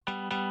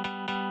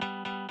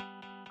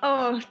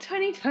Oh,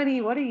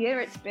 2020, what a year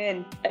it's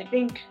been. I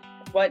think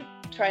what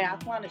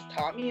triathlon has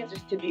taught me is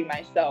just to be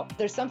myself.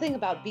 There's something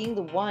about being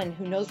the one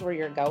who knows where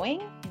you're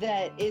going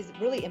that is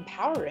really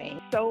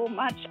empowering. So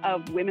much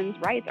of women's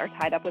rights are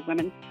tied up with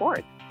women's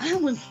sports. I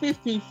was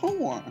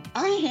 54.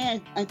 I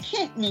had a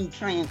kidney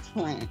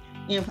transplant.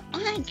 If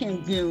I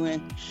can do it,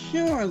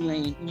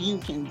 surely you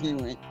can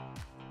do it.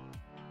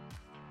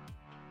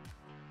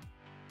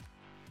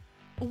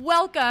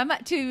 Welcome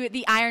to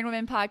the Iron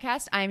Women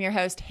podcast. I'm your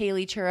host,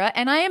 Haley Chura,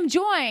 and I am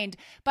joined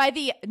by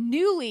the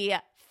newly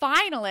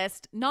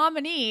finalist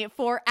nominee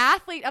for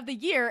Athlete of the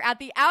Year at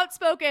the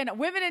Outspoken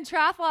Women in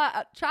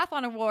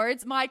Triathlon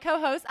Awards, my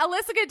co-host,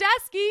 Alyssa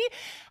Godesky.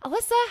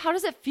 Alyssa, how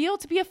does it feel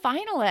to be a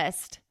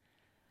finalist?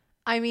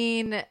 I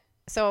mean,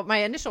 so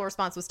my initial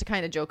response was to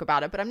kind of joke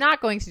about it, but I'm not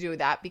going to do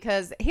that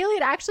because, Haley,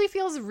 it actually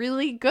feels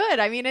really good.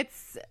 I mean,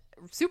 it's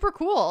super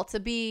cool to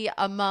be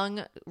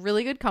among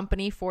really good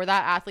company for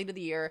that Athlete of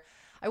the Year.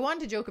 I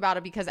wanted to joke about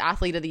it because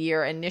Athlete of the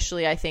Year,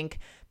 initially, I think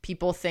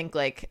people think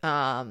like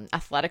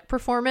athletic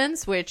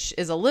performance, which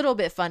is a little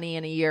bit funny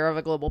in a year of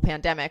a global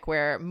pandemic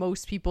where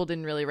most people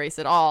didn't really race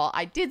at all.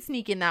 I did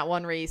sneak in that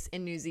one race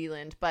in New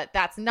Zealand, but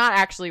that's not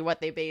actually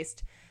what they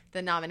based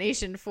the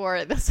nomination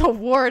for this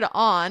award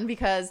on,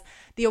 because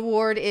the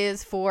award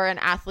is for an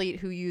athlete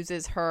who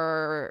uses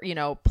her,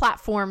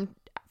 platform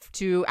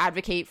to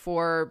advocate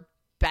for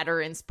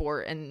better in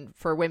sport and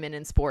for women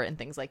in sport and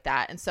things like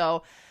that. And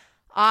so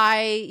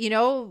I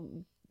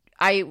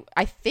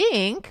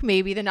think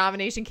maybe the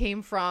nomination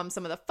came from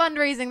some of the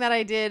fundraising that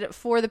I did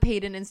for the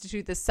Payton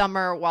Institute this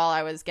summer while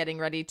I was getting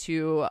ready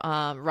to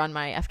run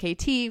my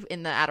FKT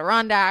in the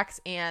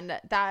Adirondacks. And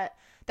that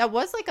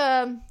was like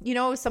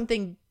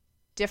something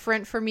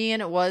different for me.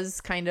 And it was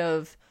kind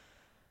of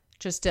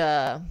just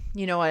a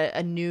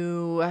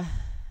new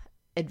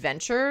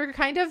adventure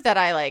kind of that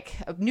I like,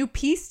 a new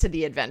piece to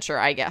the adventure,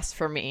 I guess,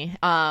 for me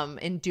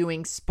in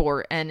doing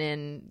sport. And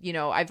in,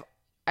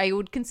 I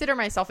would consider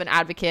myself an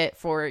advocate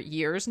for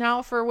years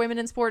now for women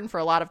in sport and for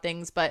a lot of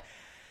things, but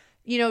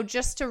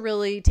just to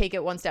really take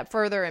it one step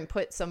further and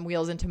put some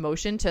wheels into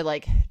motion to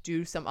like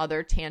do some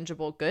other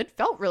tangible good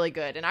felt really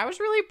good. And I was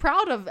really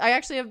proud of, I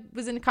actually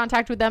was in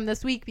contact with them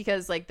this week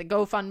because like the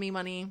GoFundMe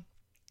money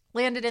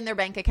landed in their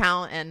bank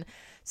account, and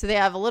so they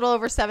have a little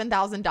over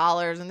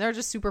 $7,000 and they're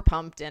just super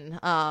pumped. And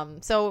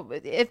so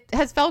it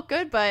has felt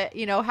good, but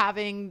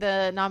having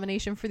the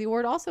nomination for the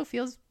award also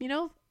feels,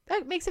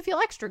 that makes it feel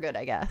extra good,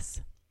 I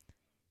guess.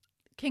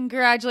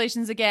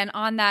 Congratulations again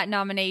on that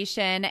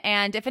nomination.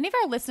 And if any of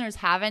our listeners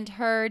haven't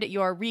heard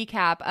your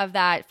recap of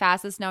that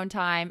fastest known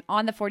time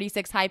on the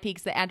 46 high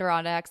peaks, the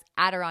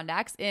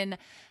Adirondacks in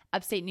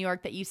upstate New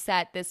York that you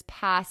set this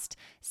past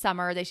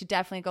summer, they should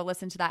definitely go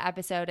listen to that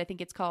episode. I think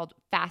it's called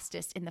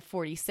Fastest in the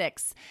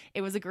 46.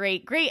 It was a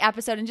great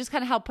episode and just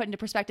kind of helped put into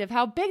perspective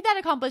how big that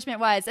accomplishment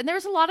was. And there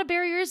was a lot of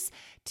barriers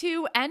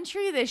to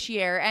entry this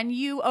year, and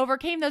you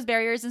overcame those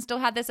barriers and still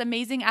had this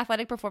amazing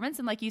athletic performance.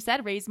 And like you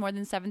said, raised more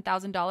than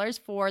 $7,000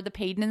 for the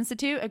Payton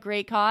Institute, a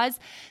great cause.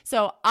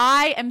 So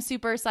I am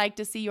super psyched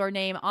to see your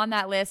name on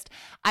that list.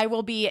 I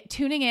will be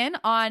tuning in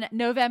on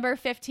November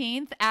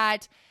 15th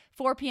at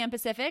 4 p.m.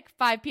 Pacific,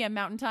 5 p.m.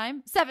 Mountain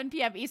Time, 7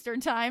 p.m.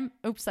 Eastern Time.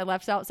 Oops, I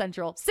left out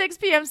Central. 6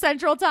 p.m.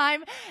 Central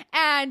Time.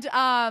 And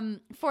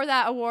for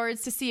that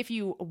awards to see if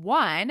you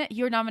won,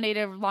 you're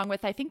nominated along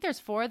with, I think there's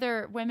 4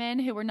 other women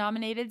who were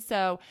nominated.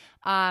 So,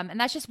 and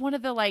that's just one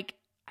of the I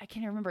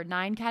can't remember,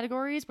 9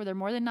 categories. Were there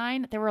more than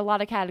 9? There were a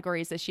lot of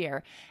categories this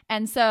year.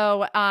 And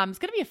so it's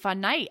going to be a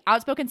fun night.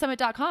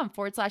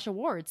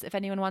 OutspokenSummit.com/awards if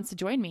anyone wants to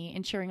join me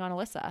in cheering on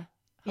Alyssa.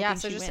 Yeah,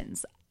 so she just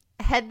wins.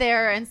 Head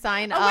there and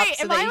sign up. Wait,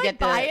 so am that I you get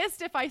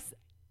biased if I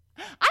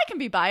can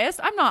be biased.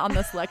 I'm not on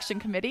the selection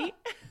committee.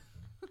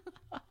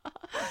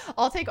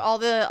 I'll take all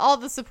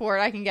the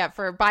support I can get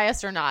for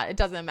biased or not. It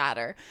doesn't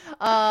matter.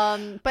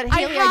 But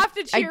Haley, I have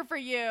to cheer for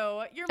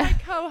you. You're my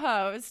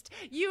co-host.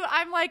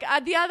 I'm like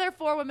the other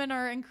 4 women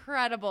are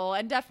incredible,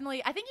 and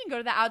definitely I think you can go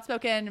to the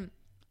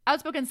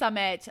Outspoken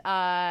Summit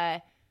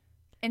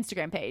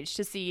Instagram page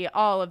to see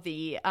all of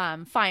the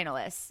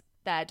finalists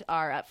that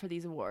are up for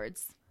these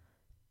awards.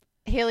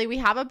 Haley, we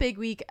have a big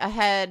week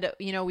ahead.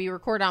 We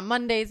record on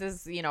Mondays,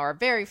 as our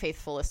very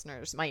faithful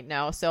listeners might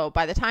know. So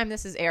by the time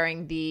this is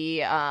airing,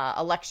 the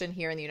election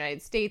here in the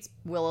United States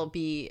will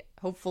be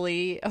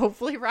hopefully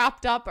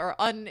wrapped up or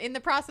in the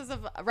process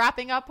of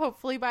wrapping up,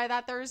 hopefully by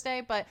that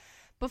Thursday. But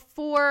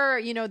before,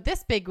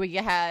 this big week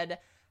ahead,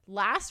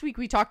 last week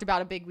we talked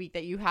about a big week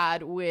that you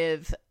had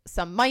with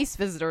some mice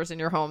visitors in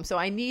your home. So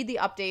I need the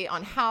update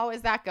on how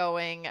is that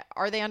going?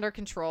 Are they under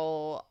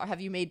control?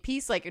 Have you made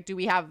peace?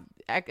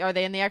 Are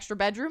they in the extra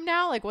bedroom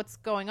now? What's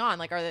going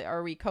on?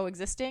 Are we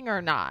coexisting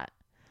or not?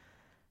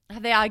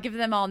 Have they given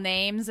them all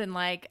names and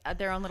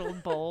their own little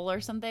bowl or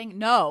something?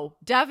 No,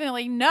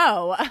 definitely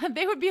no.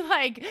 They would be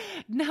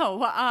no,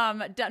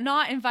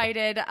 not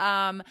invited.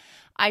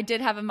 I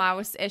did have a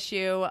mouse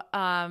issue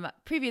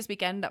previous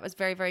weekend that was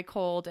very, very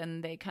cold,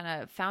 and they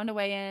kind of found a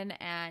way in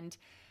and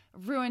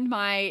ruined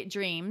my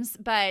dreams.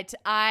 But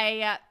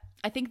I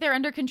I think they're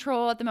under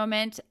control at the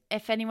moment.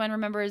 If anyone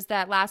remembers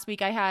that last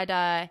week I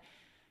had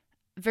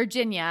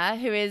Virginia,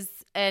 who is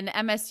an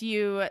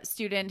MSU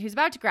student who's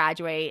about to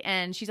graduate,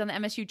 and she's on the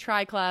MSU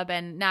Tri Club,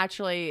 and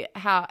naturally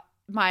how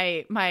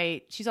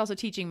she's also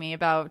teaching me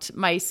about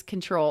mice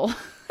control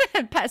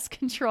and pest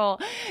control.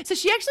 So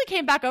she actually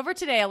came back over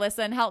today, Alyssa,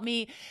 and helped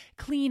me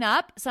clean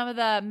up some of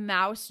the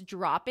mouse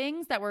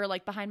droppings that were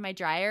like behind my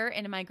dryer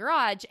and in my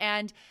garage.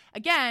 And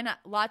again,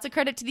 lots of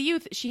credit to the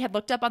youth. She had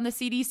looked up on the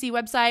CDC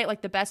website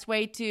like the best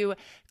way to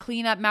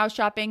clean up mouse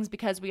droppings,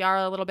 because we are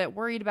a little bit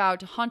worried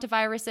about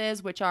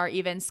hantaviruses, which are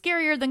even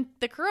scarier than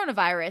the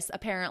coronavirus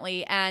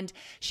apparently. And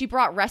she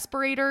brought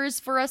respirators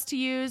for us to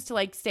use to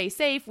like stay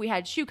safe. We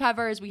had shoe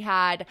covers, we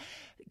had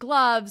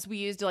gloves, we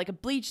used like a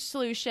bleach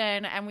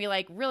solution, and we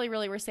like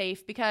really were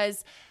safe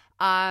because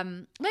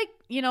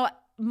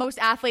most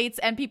athletes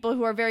and people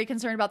who are very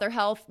concerned about their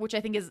health, which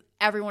I think is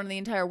everyone in the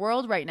entire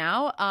world right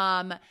now,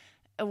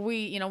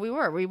 we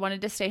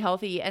wanted to stay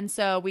healthy. And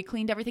so we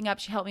cleaned everything up.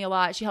 She helped me a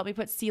lot. She helped me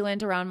put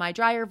sealant around my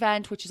dryer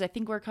vent, which is, I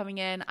think we're coming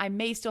in. I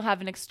may still have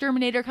an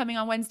exterminator coming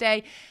on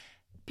Wednesday.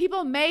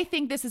 People may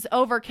think this is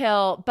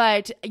overkill,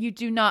 but you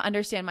do not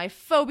understand my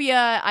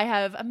phobia. I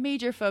have a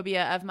major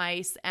phobia of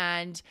mice,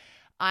 and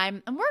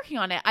I'm working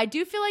on it. I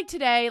do feel like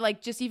today,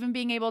 like just even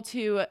being able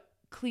to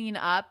clean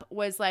up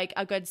was like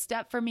a good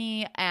step for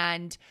me.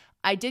 And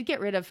I did get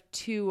rid of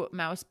 2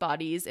 mouse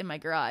bodies in my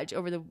garage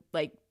over the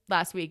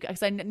last week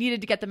because I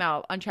needed to get them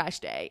out on trash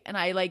day, and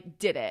I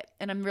did it,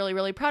 and I'm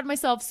really proud of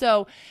myself.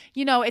 So,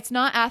 it's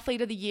not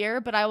athlete of the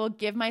year, but I will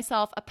give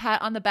myself a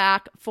pat on the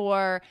back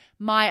for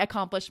my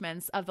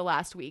accomplishments of the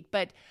last week.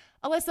 But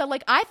Alyssa,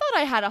 I thought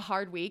I had a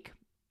hard week,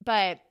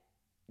 but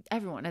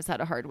everyone has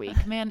had a hard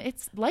week, man.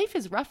 Life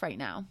is rough right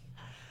now.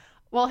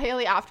 Well,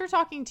 Haley, after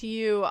talking to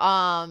you,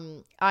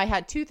 I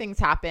had 2 things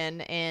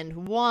happen.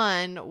 And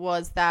one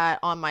was that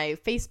on my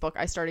Facebook,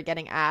 I started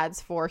getting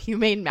ads for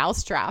humane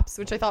mouse traps,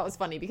 which I thought was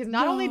funny because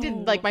not only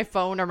did my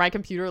phone or my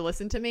computer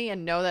listen to me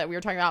and know that we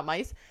were talking about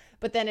mice,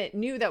 but then it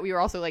knew that we were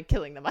also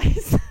killing the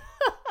mice.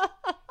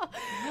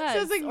 Yes. So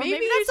I was like,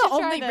 maybe that's the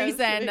only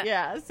reason.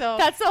 Yeah. So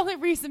that's the only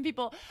reason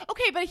people.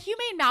 Okay, but a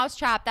humane mouse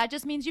trap, that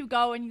just means you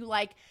go and you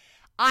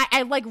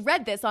I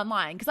read this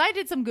online because I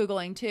did some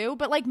Googling too,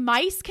 but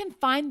mice can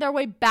find their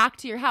way back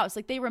to your house.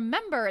 They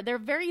remember, they're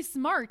very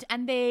smart,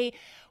 and they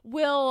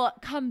will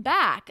come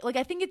back.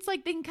 I think it's they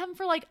can come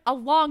for a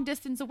long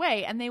distance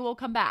away, and they will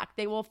come back.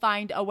 They will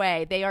find a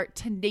way. They are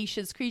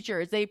tenacious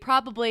creatures. They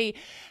probably,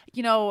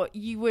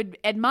 you would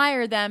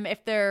admire them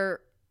if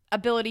their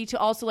ability to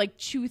also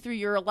chew through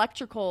your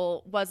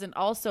electrical wasn't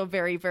also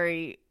very,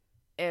 very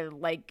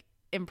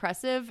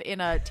impressive in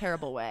a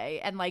terrible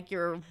way, and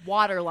your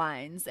water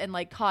lines, and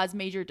cause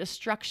major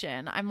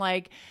destruction. I'm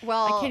I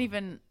can't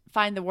even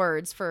find the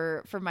words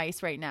for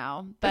mice right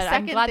now, but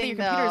I'm glad that your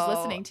computer is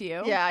listening to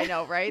you. Yeah, I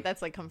know, right?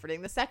 That's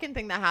comforting. The second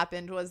thing that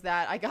happened was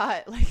that I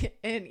got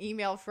an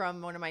email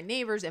from one of my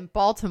neighbors in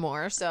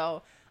Baltimore.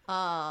 So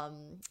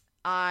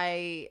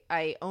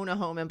I own a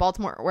home in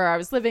Baltimore where I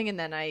was living, and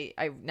then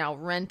I now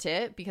rent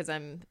it because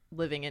I'm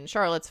living in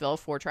Charlottesville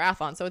for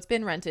triathlon. So it's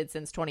been rented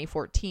since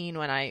 2014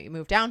 when I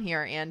moved down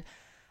here, and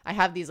I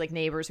have these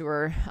neighbors who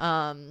are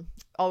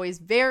always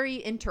very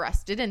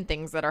interested in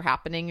things that are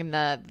happening in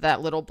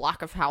that little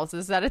block of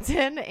houses that it's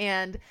in,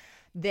 and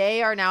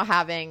they are now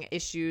having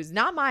issues.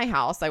 Not my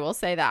house, I will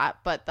say that,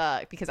 but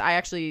because I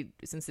actually,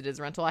 since it is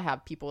rental, I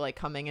have people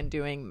coming and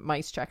doing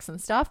mice checks and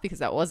stuff because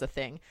that was a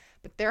thing.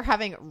 But they're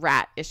having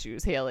rat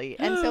issues, Haley.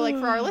 And so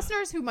for our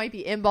listeners who might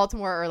be in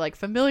Baltimore or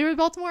familiar with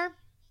Baltimore,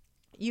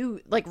 you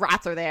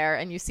rats are there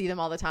and you see them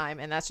all the time.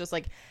 And that's just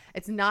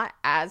it's not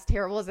as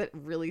terrible as it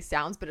really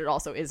sounds, but it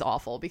also is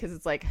awful because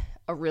it's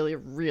a really,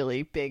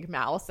 really big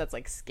mouse that's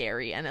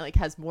scary, and it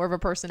has more of a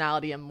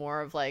personality and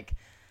more of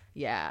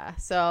yeah.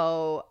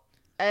 So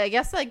I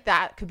guess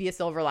that could be a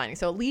silver lining.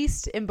 So at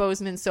least in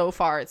Bozeman so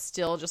far, it's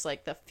still just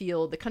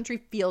the country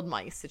field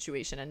mice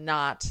situation, and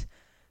not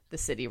the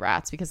city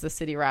rats, because the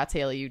city rats,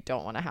 Haley, you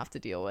don't want to have to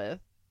deal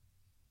with.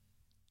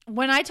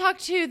 When I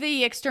talked to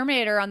the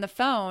exterminator on the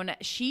phone,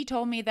 she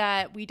told me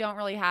that we don't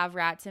really have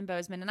rats in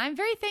Bozeman. And I'm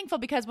very thankful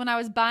because when I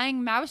was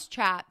buying mouse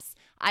traps,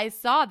 I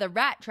saw the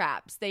rat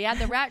traps. They had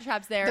the rat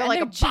traps there. They're and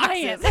they're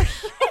giant. They're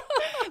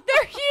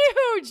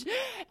huge.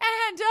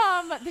 And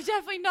they're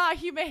definitely not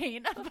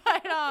humane.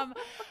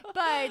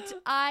 But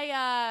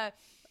I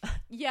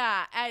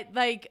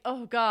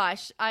oh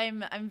gosh,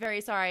 I'm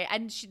very sorry.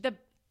 And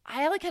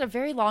I had a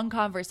very long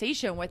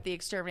conversation with the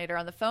exterminator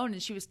on the phone,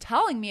 and she was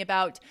telling me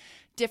about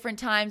different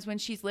times when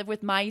she's lived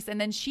with mice.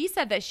 And then she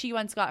said that she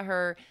once got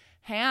her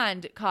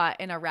hand caught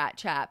in a rat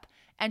trap,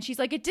 and she's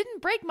it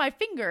didn't break my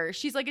finger.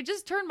 She's it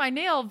just turned my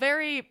nail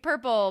very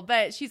purple,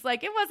 but she's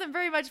it wasn't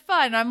very much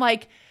fun. I'm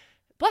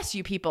bless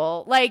you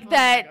people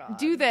that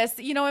do this.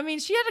 She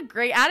had a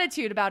great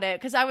attitude about it,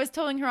 because I was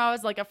telling her I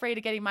was afraid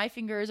of getting my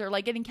fingers or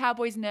getting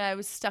cowboys, and I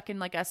was stuck in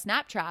a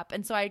snap trap.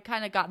 And so I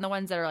kind of gotten the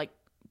ones that are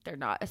they're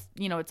not,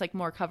 it's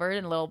more covered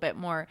and a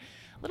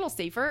little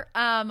safer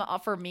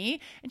for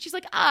me. And she's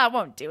I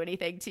won't do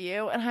anything to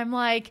you. And I'm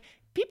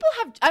people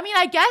have, I mean,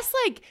 I guess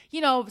like,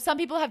 you know, some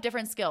people have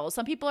different skills.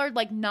 Some people are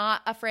like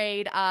not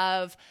afraid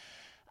of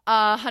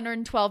a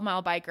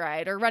 112-mile bike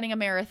ride or running a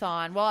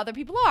marathon, while other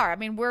people are. I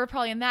mean, we're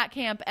probably in that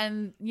camp,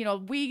 and, you know,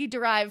 we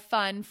derive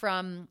fun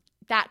from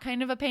that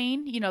kind of a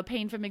pain, you know,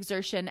 pain from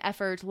exertion,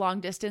 effort,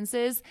 long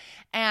distances.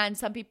 And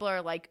some people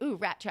are like, ooh,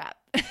 rat trap.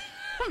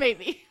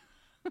 Maybe.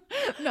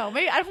 No,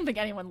 maybe. I don't think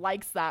anyone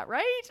likes that,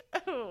 right?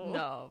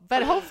 No,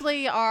 but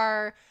hopefully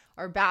our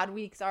bad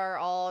weeks are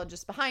all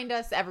just behind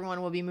us.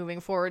 Everyone will be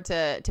moving forward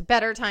to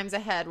better times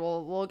ahead.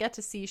 We'll get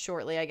to see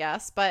shortly, I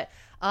guess. But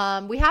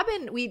we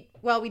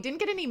didn't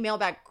get any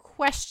mailbag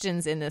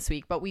questions in this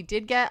week, but we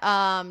did get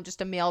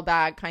just a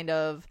mailbag kind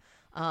of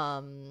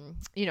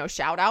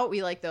shout out.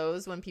 We like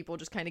those when people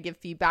just kind of give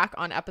feedback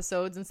on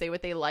episodes and say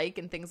what they like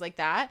and things like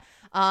that.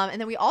 And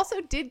then we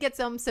also did get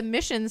some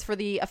submissions for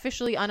the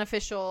officially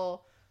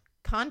unofficial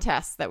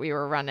contest that we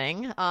were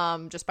running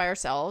just by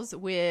ourselves,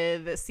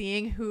 with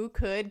seeing who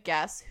could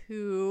guess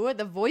who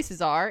the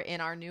voices are in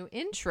our new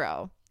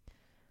intro.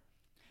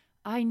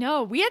 I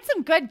know. We had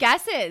some good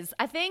guesses.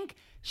 I think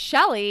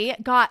Shelly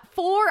got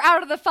 4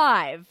 out of the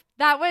 5.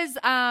 That was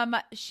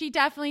she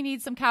definitely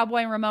needs some Cowboy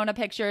and Ramona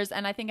pictures,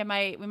 and I think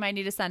we might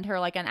need to send her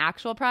like an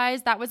actual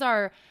prize. That was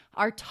our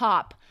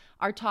top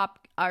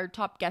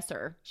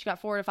guesser. She got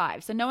 4 out of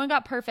 5. So no one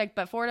got perfect,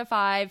 but 4 out of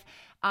 5.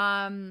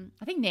 I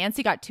think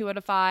Nancy got 2 out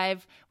of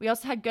 5. We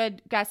also had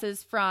good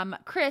guesses from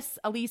Chris,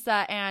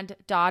 Elisa, and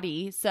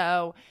Dottie.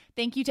 So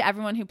thank you to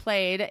everyone who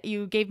played.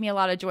 You gave me a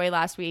lot of joy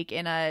last week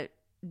in a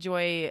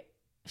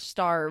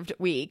joy-starved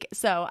week.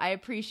 So I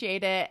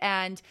appreciate it.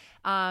 And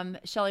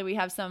Shelly, we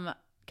have some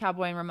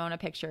Cowboy and Ramona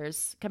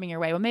pictures coming your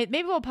way. Well,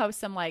 maybe we'll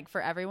post some like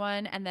for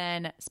everyone, and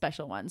then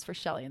special ones for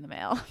Shelly in the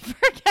mail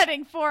for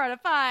getting 4 out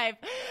of 5.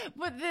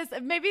 But this,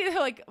 maybe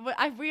like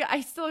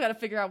I still got to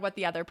figure out what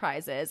the other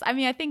prize is. I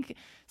mean, I think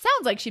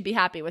sounds like she'd be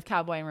happy with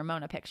Cowboy and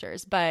Ramona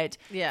pictures, but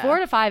 4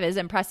 out of 5 is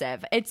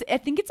impressive. I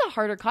think it's a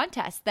harder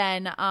contest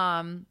than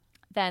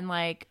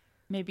like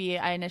maybe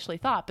I initially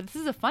thought, but this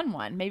is a fun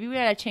one. Maybe we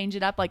gotta change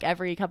it up like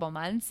every couple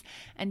months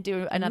and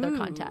do another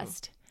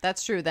contest.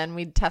 That's true. Then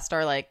we'd test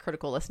our like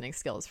critical listening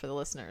skills for the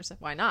listeners.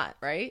 Why not?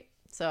 Right.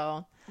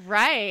 So.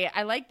 Right.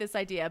 I like this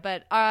idea,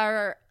 but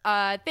our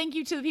thank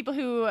you to the people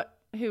who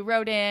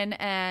wrote in,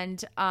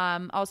 and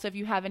also if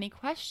you have any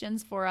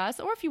questions for us,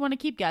 or if you want to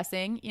keep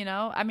guessing, you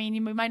know, I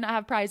mean, we might not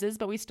have prizes,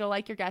 but we still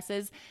like your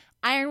guesses.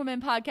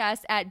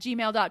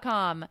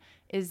 ironwomanpodcast@gmail.com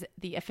is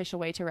the official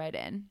way to write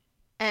in.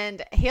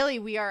 And Haley,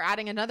 we are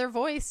adding another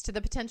voice to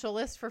the potential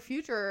list for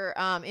future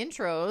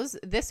intros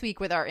this week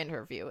with our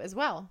interview as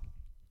well.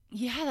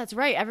 Yeah, that's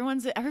right.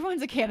 Everyone's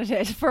a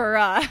candidate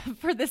for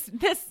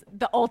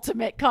the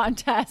ultimate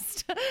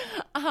contest.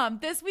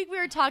 This week we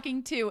were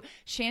talking to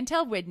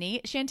Chantel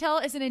Whitney.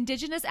 Chantel is an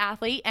Indigenous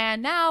athlete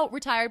and now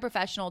retired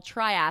professional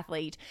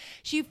triathlete.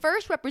 She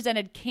first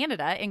represented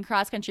Canada in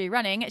cross-country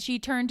running. She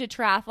turned to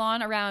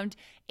triathlon around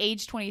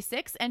age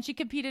 26, and she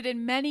competed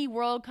in many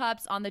World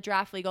Cups on the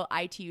draft legal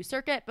ITU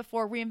circuit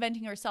before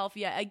reinventing herself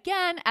yet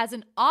again as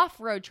an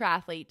off-road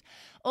triathlete,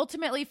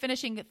 ultimately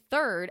finishing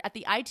 3rd at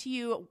the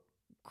ITU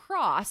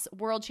Cross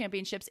World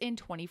Championships in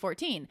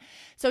 2014.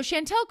 So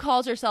Chantel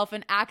calls herself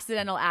an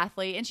accidental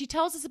athlete, and she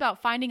tells us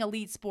about finding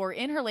elite sport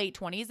in her late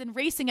 20s and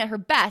racing at her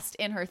best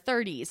in her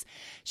 30s.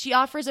 She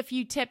offers a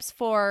few tips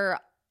for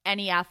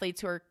any athletes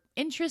who are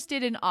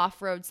interested in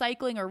off-road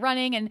cycling or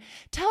running, and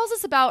tells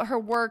us about her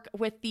work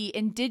with the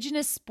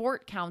Indigenous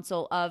Sport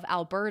Council of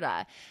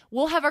Alberta.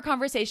 We'll have our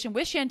conversation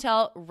with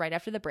Chantel right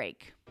after the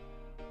break.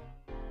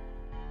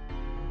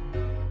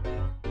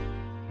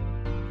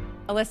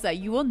 Alyssa,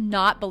 you will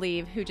not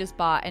believe who just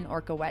bought an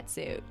Orca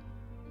wetsuit.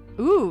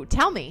 Ooh,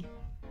 tell me.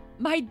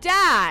 My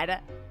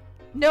dad.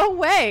 No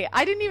way.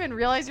 I didn't even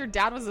realize your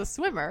dad was a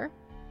swimmer.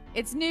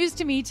 It's news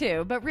to me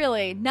too, but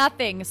really,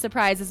 nothing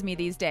surprises me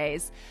these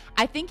days.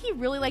 I think he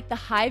really liked the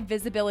high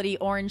visibility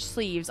orange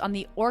sleeves on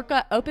the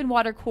Orca Open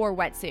Water Core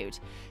wetsuit.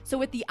 So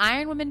with the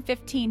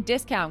IronWoman15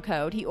 discount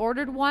code, he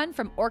ordered one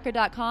from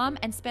orca.com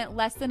and spent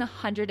less than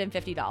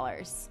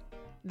 $150.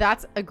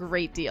 That's a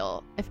great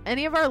deal. If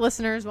any of our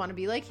listeners want to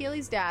be like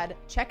Haley's dad,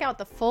 check out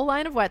the full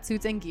line of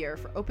wetsuits and gear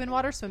for open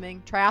water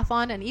swimming,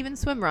 triathlon, and even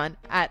swim run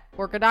at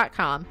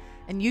orca.com,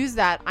 and use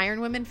that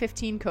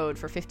IronWomen15 code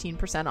for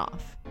 15%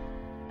 off.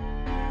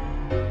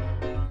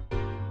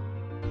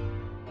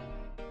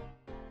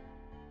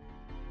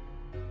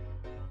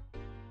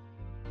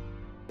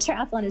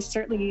 Triathlon is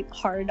certainly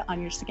hard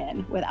on your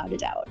skin, without a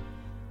doubt.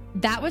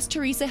 That was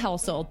Teresa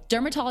Helsel,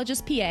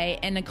 dermatologist PA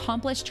and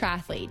accomplished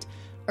triathlete.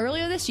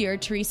 Earlier this year,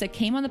 Teresa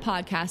came on the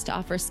podcast to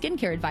offer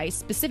skincare advice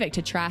specific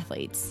to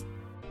triathletes.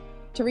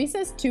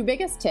 Teresa's 2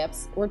 biggest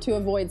tips were to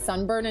avoid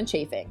sunburn and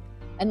chafing.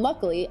 And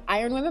luckily,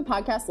 Iron Women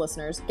podcast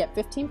listeners get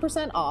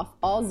 15% off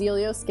all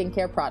Zelio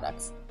skincare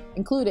products,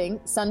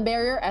 including Sun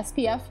Barrier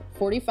SPF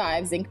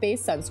 45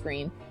 zinc-based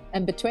sunscreen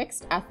and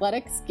Betwixt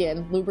Athletic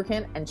Skin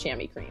Lubricant and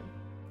Chamois Cream.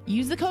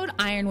 Use the code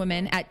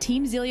IRONWOMAN at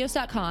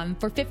teamzelios.com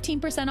for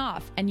 15%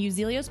 off, and use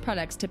Zelios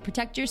products to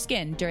protect your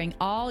skin during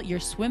all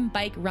your swim,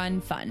 bike, run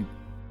fun.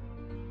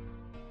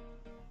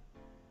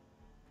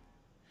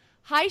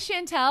 Hi,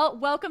 Chantel.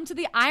 Welcome to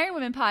the Iron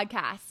Women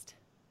podcast.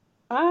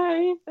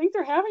 Hi. Thanks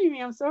for having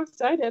me. I'm so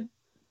excited.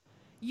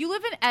 You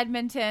live in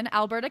Edmonton,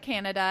 Alberta,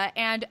 Canada,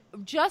 and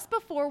just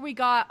before we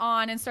got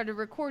on and started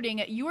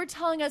recording, you were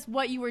telling us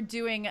what you were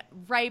doing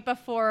right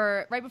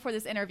before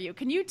this interview.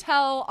 Can you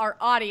tell our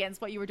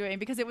audience what you were doing,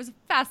 because it was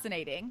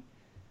fascinating?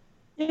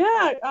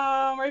 Yeah,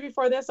 right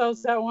before this, I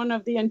was at one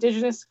of the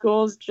Indigenous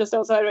schools just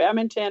outside of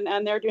Edmonton,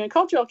 and they're doing a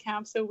cultural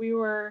camp. So we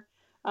were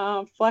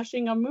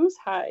fleshing a moose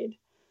hide.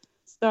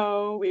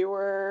 So we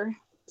were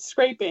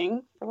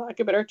scraping, for lack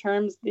of better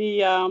terms,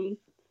 the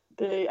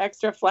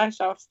extra flesh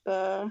off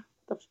the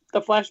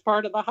flesh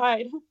part of the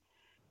hide.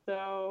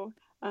 So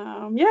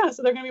so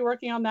they're going to be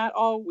working on that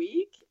all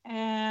week,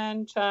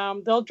 and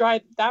they'll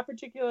dry that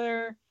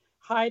particular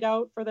hide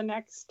out for the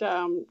next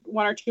 1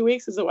 or 2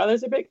 weeks, as the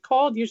weather's a bit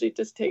cold. Usually it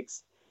just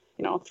takes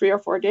 3 or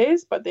 4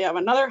 days, but they have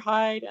another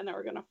hide, and then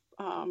we're going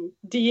to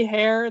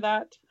de-hair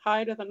that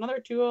hide with another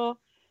tool,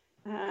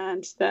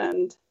 and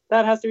then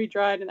that has to be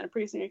dried, and then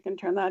pretty soon you can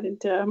turn that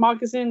into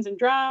moccasins and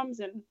drums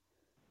and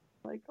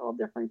like all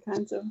different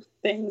kinds of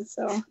things.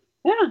 So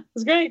yeah, it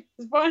was great. It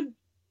was fun,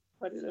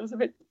 but it was a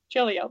bit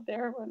chilly out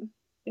there. But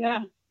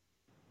yeah.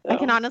 So. I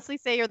can honestly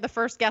say you're the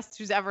first guest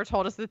who's ever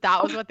told us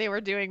that was what they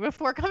were doing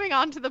before coming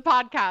on to the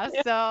podcast.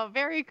 Yeah. So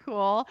very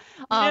cool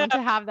to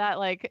have that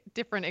like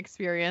different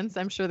experience.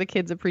 I'm sure the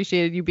kids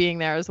appreciated you being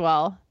there as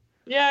well.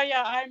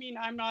 Yeah. I mean,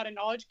 I'm not a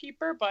knowledge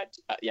keeper, but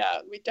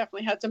we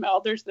definitely had some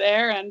elders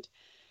there, and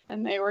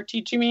they were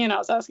teaching me, and I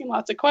was asking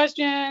lots of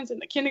questions, and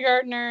the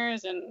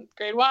kindergartners and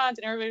grade ones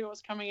and everybody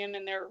was coming in,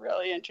 and they're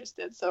really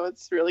interested. So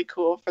it's really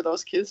cool for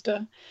those kids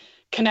to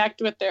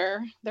connect with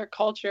their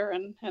culture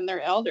and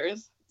their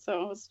elders.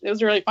 So it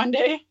was a really fun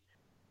day.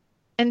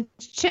 And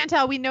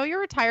Chantel, we know you're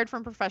retired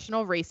from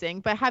professional racing,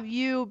 but have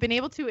you been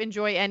able to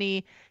enjoy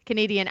any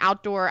Canadian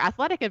outdoor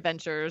athletic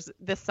adventures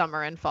this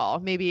summer and fall,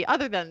 maybe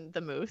other than the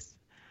moose?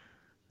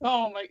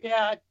 Oh my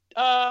God.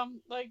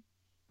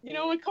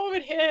 When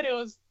COVID hit, it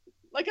was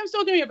like, I'm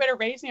still doing a bit of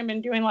racing. I've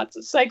been doing lots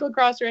of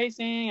cyclocross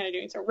racing, and I'm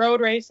doing some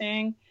road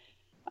racing,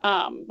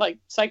 like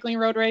cycling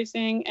road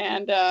racing,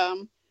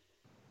 and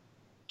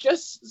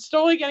just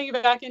slowly getting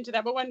back into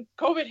that. But when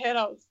COVID hit,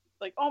 I was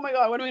like, oh my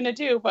God, what am I going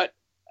to do? But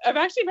I've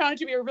actually found it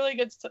to be a really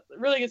good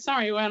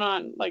summer.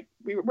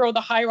 We rode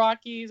the High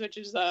Rockies, which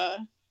is a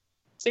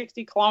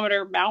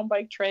 60-kilometer mountain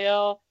bike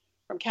trail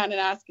from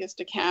Kananaskis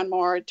to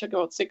Canmore. It took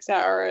about 6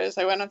 hours.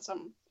 I went on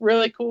some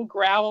really cool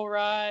gravel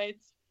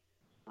rides.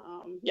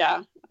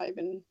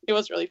 It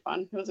was really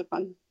fun. It was a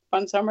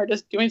fun summer,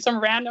 just doing some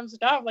random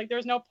stuff. Like,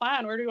 there's no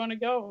plan. Where do we want to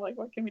go? Like,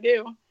 what can we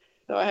do?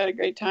 So I had a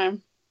great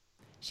time.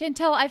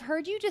 Chantel, I've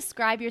heard you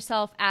describe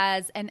yourself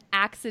as an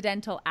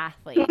accidental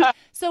athlete.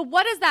 So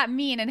what does that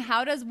mean, and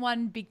how does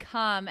one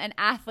become an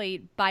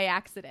athlete by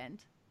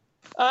accident?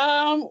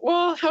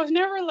 Well, I was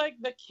never like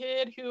the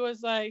kid who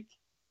was like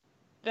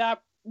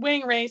that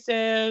wing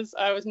races.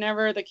 I was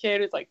never the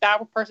kid who's like,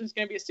 that person's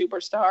going to be a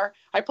superstar.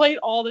 I played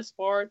all the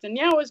sports, and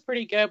it was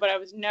pretty good, but I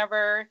was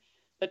never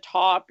the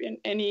top in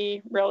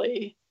any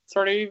really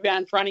sort of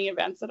running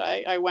events that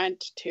I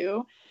went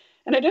to.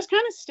 And I just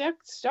kind of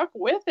stuck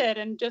with it,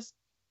 and just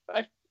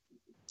I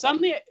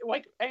suddenly,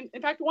 like,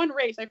 in fact, one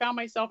race, I found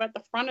myself at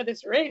the front of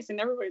this race, and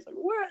everybody's like,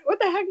 what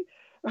the heck?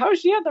 How is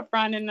she at the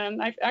front? And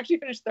then I actually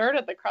finished third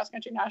at the cross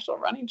country national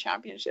running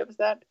championships.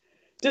 That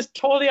just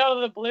totally out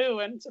of the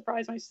blue, and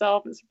surprised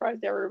myself and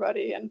surprised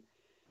everybody. And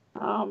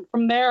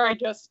from there, I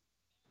just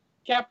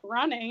kept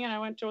running, and I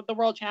went to the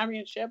world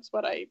championships,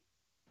 but I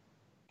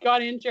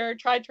got injured,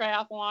 tried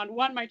triathlon,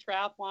 won my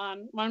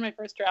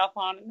first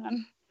triathlon, and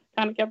then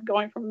kind of kept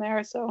going from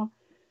there. So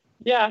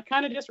yeah,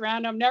 kind of just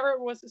random. Never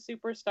was a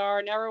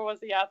superstar, never was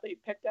the athlete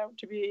picked out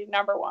to be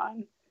number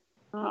one.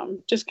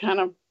 Just kind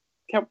of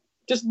I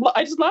just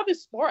love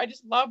this sport. I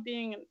just love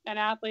being an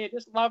athlete. I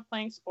just love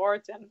playing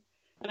sports, and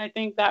I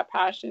think that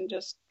passion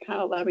just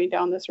kind of led me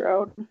down this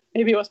road.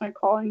 Maybe it was my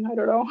calling. I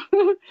don't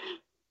know.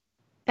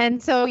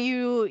 And so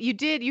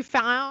you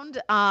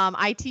found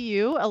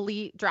ITU,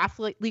 Elite Draft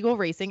Legal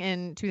Racing,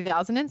 in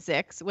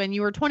 2006 when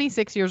you were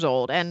 26 years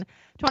old. And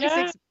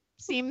 26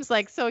 seems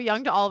like so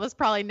young to all of us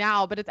probably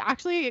now, but it's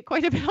actually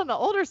quite a bit on the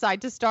older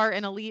side to start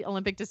an elite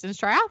Olympic distance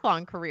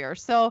triathlon career.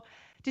 So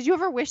did you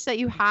ever wish that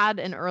you had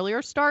an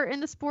earlier start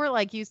in the sport?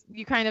 Like you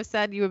kind of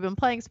said you have been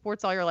playing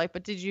sports all your life,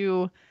 but did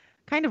you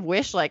kind of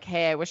wish like,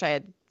 hey, I wish I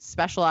had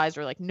specialized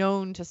or like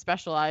known to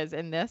specialize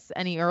in this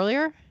any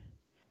earlier?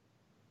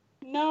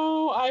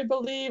 No, I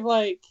believe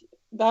like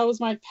that was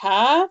my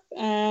path,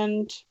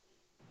 and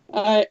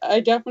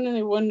I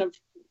definitely wouldn't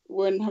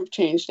have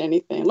changed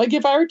anything. Like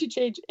if I were to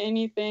change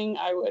anything,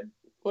 I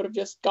would have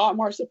just got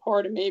more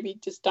support and maybe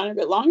just done a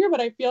bit longer.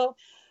 But I feel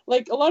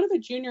like a lot of the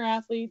junior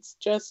athletes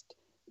just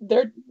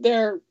they're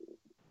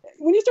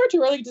when you start to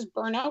really just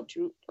burn out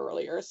too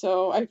earlier.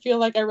 So I feel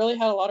like I really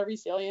had a lot of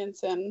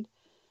resilience, and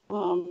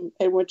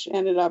which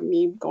ended up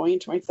me going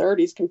into my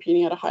 30s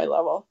competing at a high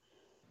level.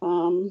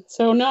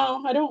 So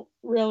no, I don't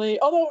really,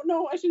 although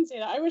no, I shouldn't say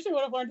that. I wish I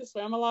would have learned to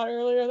swim a lot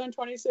earlier than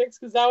 26,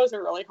 because that was a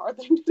really hard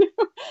thing to do.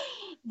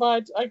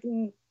 But I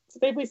can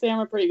safely say I'm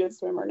a pretty good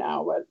swimmer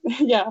now, but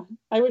yeah,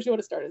 I wish I would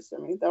have started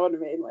swimming. That would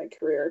have made my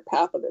career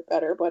path a bit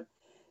better. But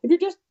if you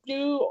just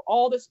do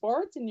all the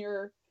sports and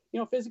your,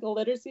 physical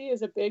literacy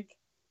is a big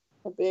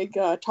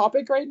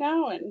topic right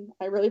now. And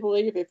I really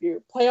believe if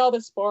you play all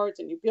the sports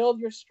and you build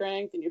your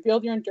strength and you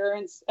build your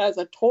endurance as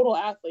a total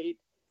athlete,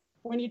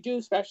 when you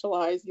do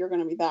specialize, you're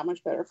going to be that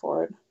much better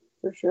for it,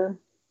 for sure.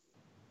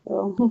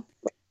 So.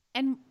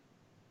 And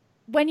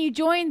when you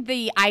joined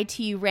the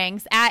ITU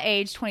ranks at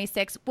age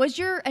 26, was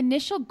your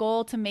initial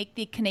goal to make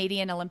the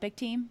Canadian Olympic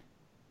team?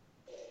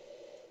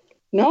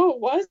 No, it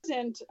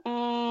wasn't.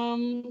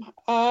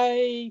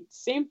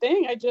 Same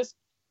thing. I just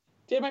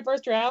did my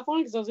first triathlon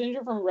because I was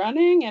injured from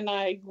running, and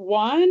I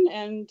won,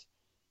 and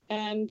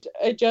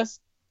I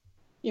just,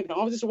 I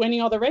was just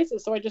winning all the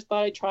races. So I just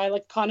thought I'd try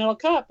like Continental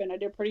Cup, and I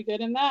did pretty good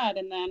in that.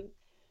 And then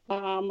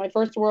my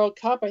first World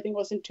Cup, I think,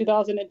 was in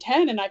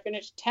 2010, and I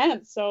finished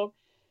 10th. So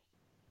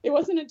it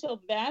wasn't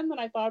until then that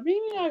I thought maybe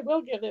I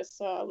will give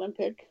this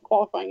Olympic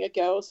qualifying a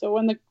go. So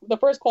when the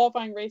first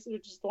qualifying race,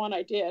 which is the one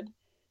I did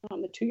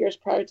the 2 years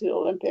prior to the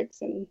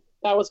Olympics, and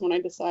that was when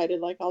I decided,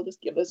 like, I'll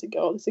just give this a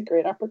go. This is a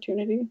great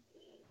opportunity.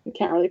 I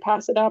can't really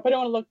pass it up. I don't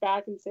want to look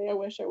back and say I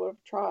wish I would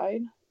have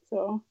tried.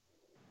 So.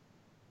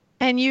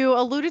 And you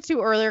alluded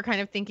to earlier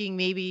kind of thinking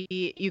maybe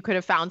you could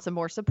have found some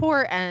more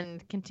support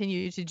and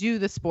continue to do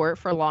the sport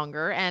for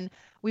longer. And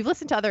we've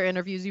listened to other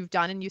interviews you've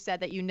done, and you said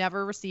that you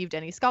never received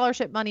any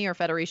scholarship money or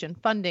federation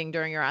funding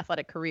during your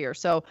athletic career.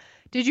 So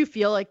did you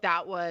feel like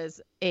that was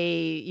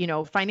a,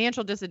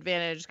 financial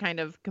disadvantage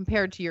kind of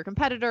compared to your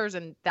competitors,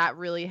 and that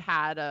really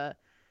had a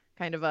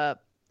kind of a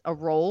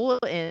role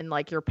in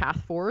like your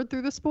path forward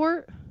through the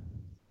sport?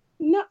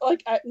 No,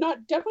 like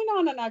definitely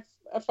not on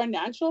a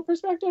financial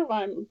perspective.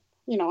 I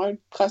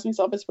class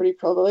myself as pretty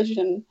privileged,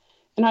 and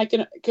I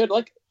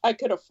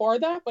could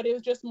afford that, but it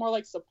was just more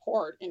like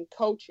support and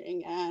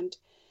coaching. And,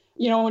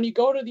 when you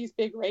go to these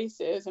big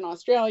races in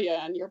Australia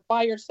and you're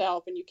by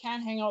yourself and you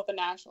can't hang out with the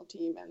national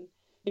team, and,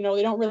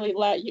 they don't really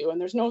let you, and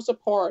there's no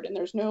support and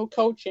there's no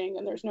coaching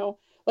and there's no,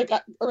 like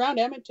around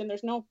Edmonton,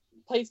 there's no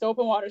place to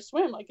open water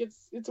swim. Like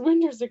it's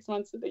winter 6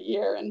 months of the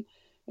year. And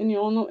and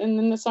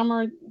in the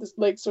summer, the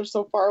lakes are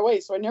so far away.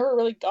 So I never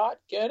really got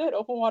good at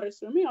open water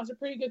swimming. I was a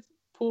pretty good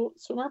pool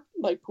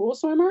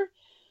swimmer.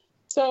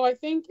 So I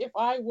think if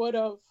I would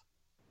have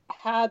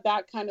had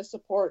that kind of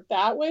support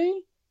that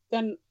way,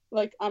 then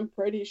like I'm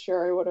pretty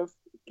sure I would have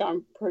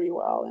done pretty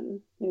well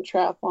in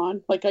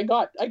triathlon. Like I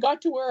got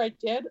to where I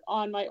did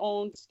on my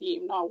own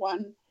steam, not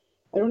one.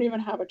 I don't even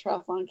have a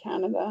Triathlon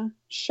Canada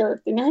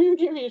shirt. They never even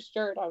gave me a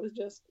shirt. I was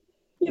just,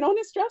 and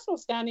it's stressful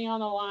standing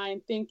on the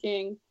line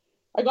thinking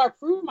I got to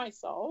prove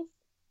myself,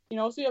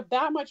 so you have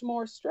that much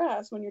more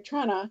stress when you're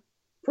trying to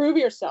prove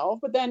yourself.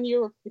 But then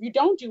if you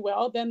don't do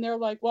well, then they're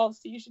like, well,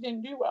 see, she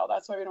didn't do well.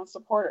 That's why we don't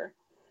support her.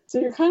 So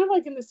you're kind of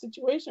like in this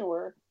situation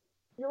where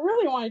you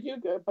really want to do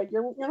good, but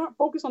you're not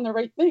focused on the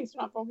right things.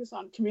 You're not focused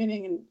on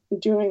commuting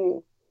and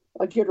doing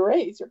a good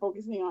race. You're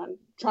focusing on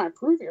trying to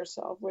prove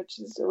yourself, which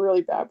is a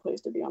really bad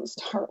place to be on the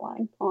start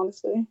line,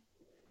 honestly.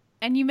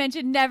 And you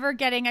mentioned never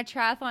getting a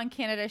Triathlon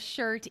Canada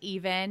shirt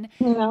even.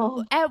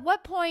 No. At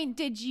what point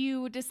did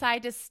you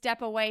decide to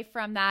step away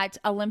from that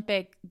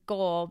Olympic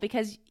goal?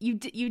 Because you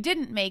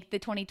didn't make the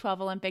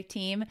 2012 Olympic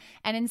team,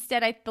 and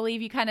instead I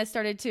believe you kind of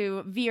started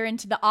to veer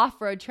into the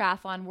off-road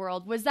triathlon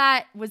world. Was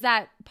that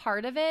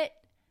part of it?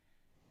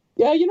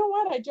 Yeah, you know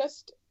what?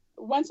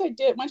 Once I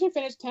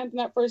finished 10th in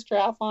that first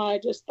triathlon, I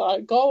just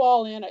thought, go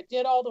all in. I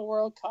did all the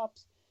World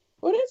Cups.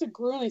 But it's a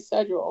grueling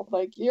schedule.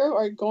 Like you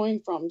are going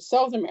from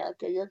South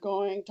America, you're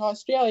going to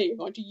Australia, you're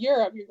going to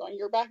Europe,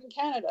 you're back in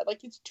Canada.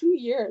 Like it's 2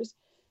 years.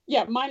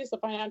 Yeah, minus the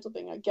financial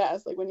thing, I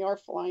guess, like when you are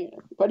flying.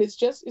 But it's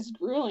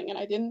grueling, and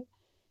I didn't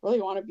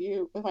really want to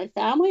be with my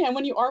family. And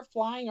when you are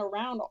flying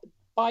around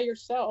by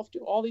yourself to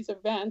all these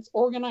events,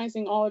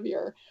 organizing all of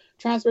your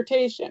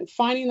transportation,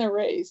 finding the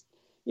race,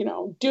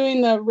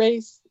 doing the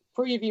race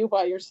preview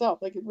by yourself,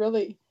 like it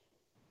really,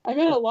 I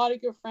met a lot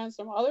of good friends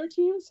from other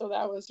teams, so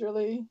that was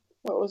really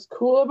what was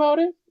cool about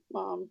it.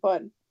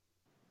 But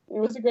it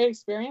was a great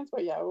experience,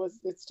 but yeah,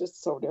 it's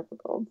just so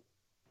difficult.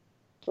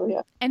 So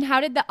yeah. And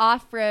how did the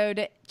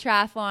off-road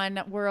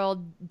triathlon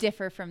world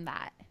differ from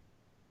that?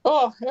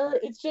 Oh,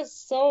 it's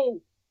just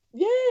so,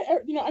 yeah,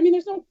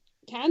 there's no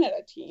Canada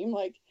team,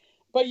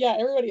 but yeah,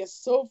 everybody is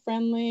so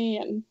friendly,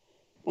 and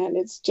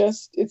it's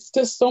just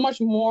so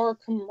much more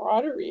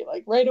camaraderie.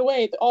 Like right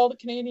away, all the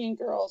Canadian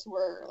girls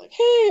were like,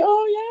 hey,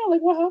 oh yeah,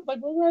 like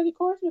we'll ride the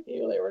course with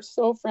you. They were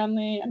so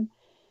friendly,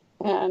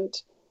 and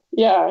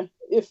yeah,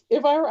 if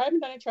I haven't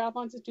done a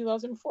triathlon since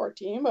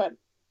 2014, but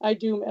I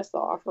do miss the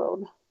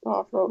off-road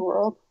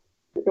world.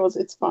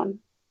 It's fun.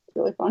 It's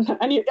really fun.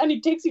 And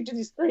it takes you to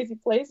these crazy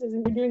places,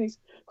 and you're doing these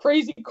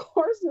crazy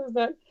courses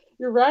that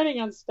you're riding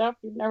on stuff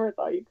you never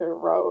thought you could have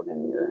rode,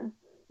 and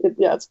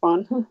it's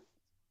fun.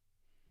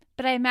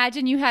 But I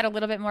imagine you had a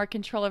little bit more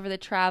control over the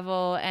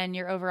travel and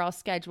your overall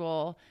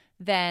schedule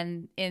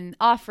than in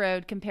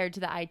off-road compared to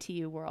the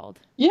ITU world.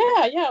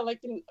 Yeah,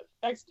 like in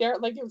Xterra,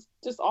 like it was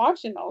just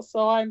optional.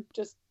 So I'm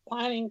just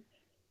planning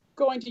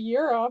going to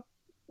Europe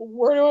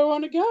where do I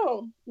want to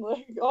go?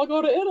 Like, I'll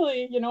go to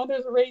Italy. You know,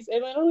 there's a race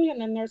in Italy, and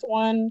then there's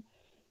one,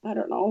 I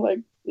don't know, like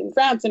in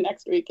France the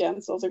next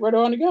weekend. So I was like, where do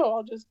I want to go?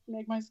 I'll just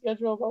make my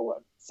schedule about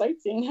what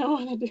sightseeing I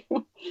want to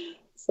do.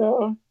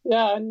 So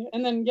yeah,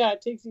 and then yeah,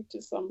 it takes you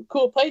to some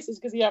cool places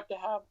because you have to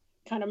have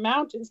kind of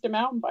mountains to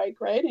mountain bike,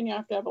 right? And you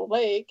have to have a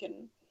lake,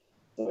 and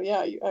so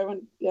yeah, I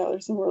went. Yeah,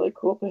 there's some really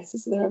cool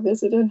places that I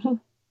visited.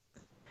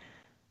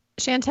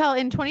 Chantel,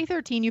 in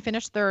 2013, you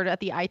finished third at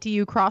the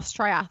ITU Cross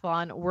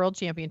Triathlon World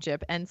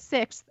Championship and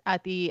sixth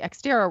at the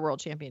Xterra World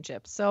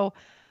Championship. So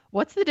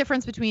what's the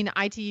difference between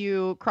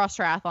ITU Cross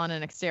Triathlon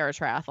and Xterra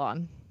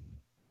Triathlon?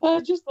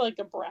 Just like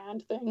a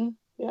brand thing.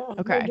 Yeah.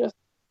 Okay. Just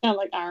kind of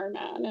like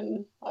Ironman,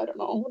 and I don't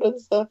know, what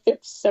is the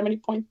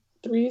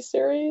 70.3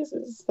 series?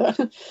 Is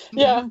that?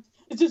 Yeah,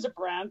 it's just a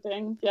brand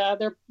thing. Yeah,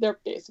 they're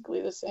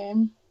basically the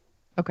same.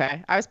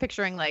 Okay. I was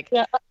picturing like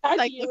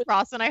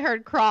cyclocross, and I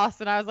heard cross,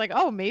 and I was like,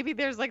 oh, maybe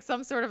there's like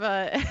some sort of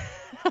a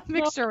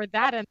mixture with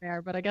that in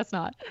there, but I guess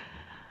not.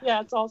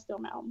 Yeah, it's all still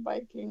mountain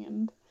biking.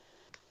 And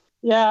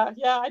yeah,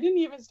 I didn't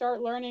even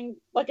start learning.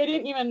 Like,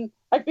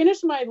 I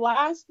finished my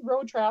last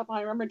road triathlon,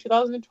 I remember, in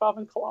 2012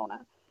 in Kelowna.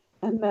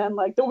 And then,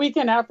 like, the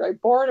weekend after, I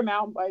borrowed a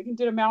mountain bike and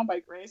did a mountain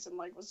bike race and,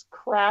 like, was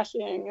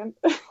crashing. And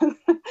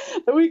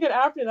the weekend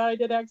after that, I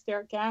did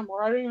Xterra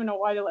Canmore. I don't even know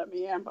why they let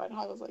me in, but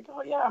I was like,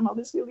 oh, yeah, I'm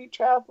this elite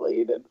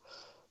triathlete. And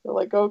they're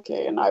like,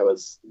 okay. And I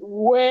was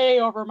way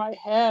over my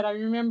head. I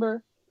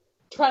remember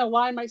trying to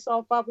line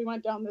myself up. We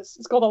went down this,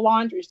 it's called the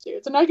Laundry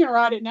Chutes. And I can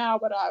ride it now,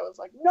 but I was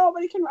like,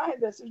 nobody can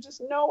ride this. There's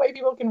just no way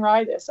people can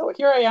ride this. So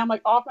here I am,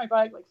 like, off my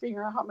bike, like,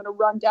 figuring out how I'm going to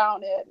run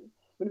down it. And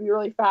I'm going to be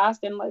really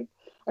fast. And, like,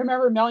 I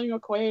remember Melanie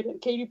McQuaid and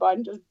Katie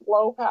Budden just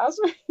blow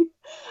past me,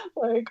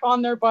 like,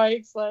 on their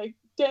bikes, like,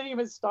 didn't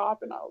even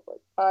stop. And I was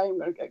like, I'm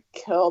going to get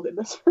killed in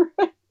this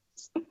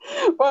race.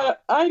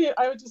 But I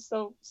was just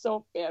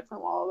so bad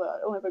from all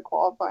the Olympic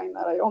qualifying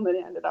that I only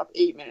ended up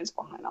 8 minutes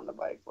behind on the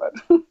bike. But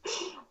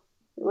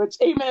which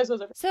 8 minutes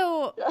was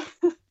so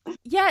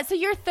yeah. So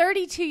you're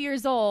 32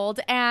 years old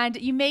and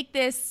you make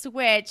this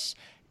switch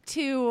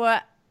to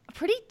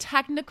pretty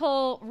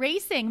technical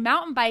racing,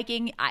 mountain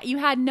biking. You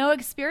had no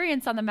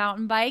experience on the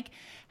mountain bike.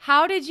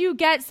 How did you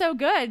get so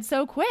good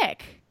so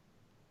quick?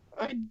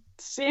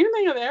 Same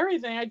thing with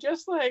everything. I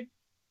just, like,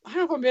 I don't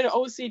know if I'm a bit of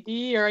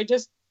OCD or I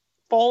just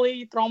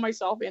fully throw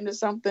myself into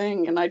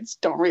something and I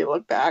just don't really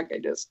look back.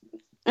 And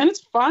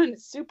it's fun.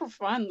 It's super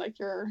fun. Like,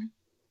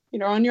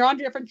 and you're on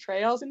different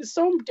trails, and it's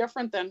so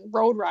different than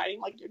road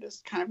riding. Like, you're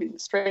just kind of in a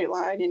straight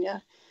line and you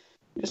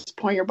just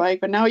point your bike.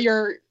 But now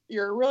you're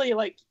really,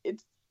 like,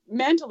 it's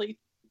mentally,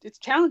 it's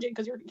challenging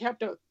because you have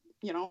to,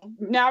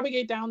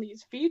 navigate down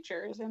these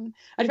features. And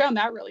I found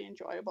that really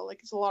enjoyable. Like,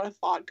 it's a lot of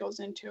thought goes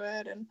into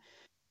it,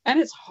 and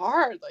it's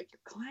hard. Like, you're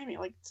climbing,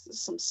 like,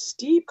 some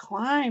steep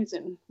climbs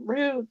and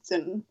routes,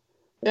 and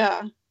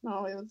yeah,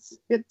 no, it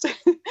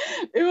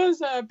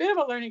was a bit of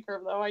a learning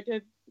curve, though. I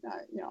did,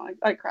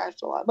 I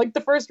crashed a lot. Like,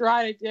 the first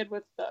ride I did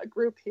with a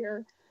group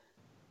here,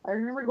 I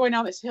remember going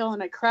down this hill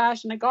and I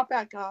crashed and I got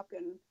back up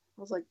and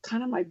I was like,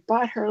 kind of, my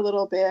butt hurt a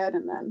little bit.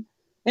 And then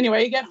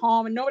anyway, you get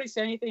home and nobody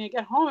said anything. I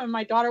get home and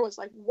my daughter was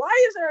like, why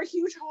is there a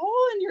huge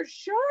hole in your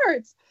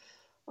shorts?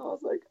 I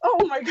was like,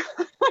 oh my God,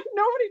 like,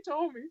 nobody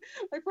told me.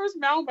 My first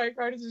mountain bike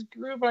ride is this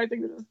group, and I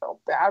think it just felt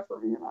bad for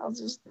me. And I was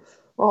just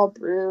all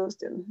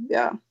bruised and,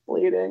 yeah,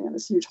 bleeding, and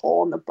this huge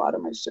hole in the butt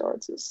of my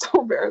shorts. It was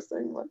so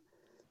embarrassing. But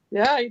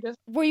yeah,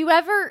 Were you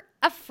ever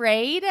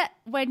afraid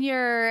when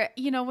you're,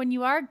 when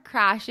you are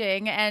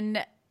crashing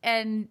and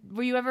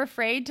were you ever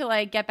afraid to,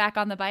 like, get back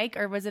on the bike,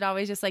 or was it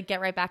always just like,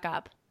 get right back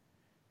up?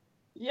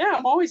 Yeah,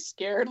 I'm always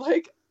scared.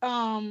 Like,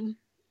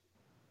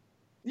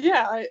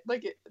 yeah,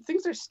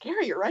 things are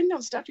scary. You're riding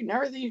down stuff you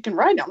never think you can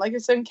ride down. Like I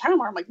said in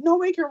Canmore, I'm like,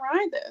 nobody can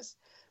ride this.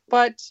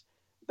 But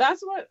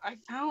that's what I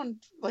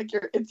found. Like,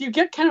 you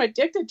get kind of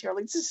addicted to it.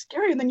 Like, this is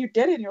scary, and then you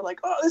did it, and you're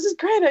like, oh, this is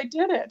great, I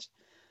did it.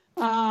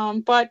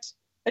 But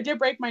I did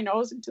break my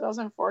nose in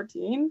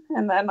 2014,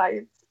 and then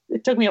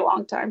it took me a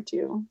long time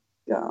to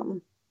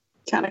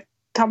kind of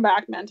come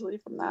back mentally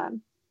from that.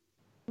 It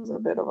was a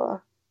bit of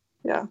a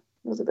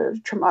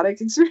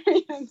traumatic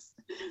experience.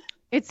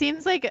 It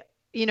seems like,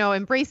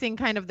 embracing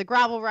kind of the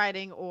gravel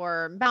riding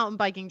or mountain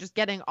biking, just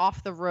getting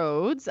off the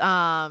roads,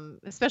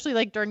 especially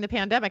like during the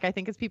pandemic, I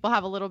think, as people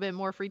have a little bit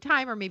more free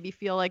time or maybe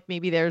feel like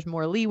maybe there's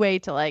more leeway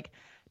to, like,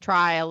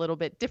 try a little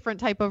bit different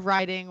type of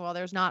riding while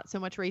there's not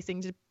so much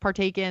racing to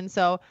partake in.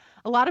 So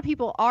a lot of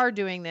people are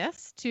doing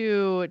this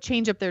to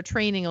change up their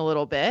training a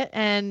little bit.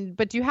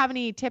 But do you have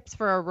any tips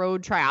for a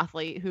road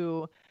triathlete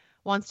who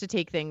wants to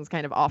take things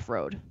kind of off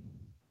road?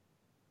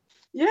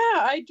 Yeah,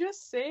 I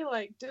just say,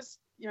 like,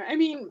 you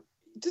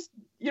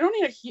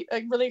don't need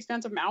a really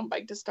expensive mountain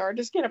bike to start.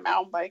 Just get a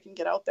mountain bike and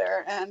get out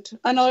there. And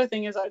another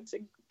thing is, I'd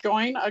say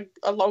join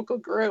a local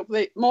group.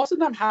 Most of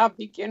them have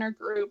beginner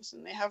groups,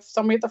 and they have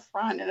somebody at the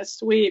front and a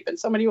sweep, and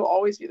somebody will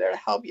always be there to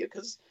help you,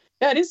 because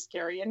it is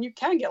scary and you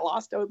can get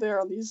lost out there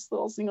on these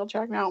little single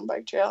track mountain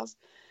bike trails.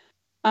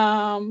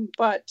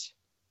 But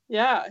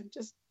yeah,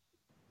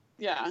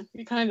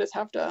 you kind of just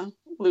have to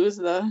lose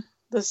the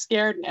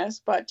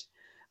scaredness. But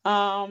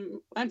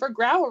And for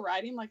gravel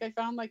riding, like I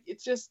found like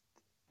it's just,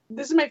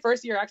 this is my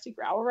first year actually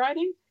gravel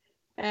riding,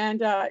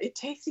 and it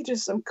takes you to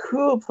some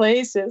cool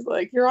places.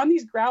 Like you're on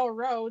these gravel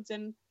roads,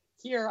 and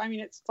here, I mean,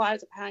 it's flat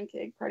as a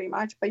pancake pretty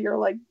much, but you're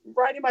like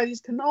riding by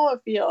these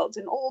canola fields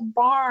and old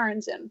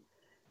barns, and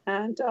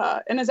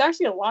it's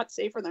actually a lot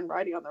safer than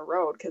riding on the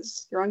road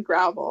because you're on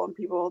gravel and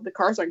the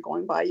cars aren't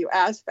going by you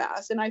as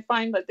fast. And I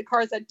find that the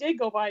cars that did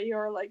go by you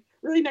are like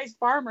really nice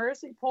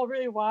farmers. They pull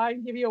really wide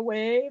and give you a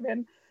wave,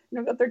 and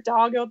got their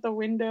dog out the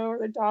window or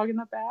their dog in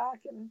the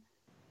back, and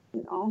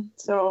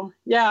so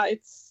yeah,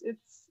 it's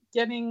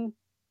getting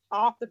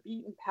off the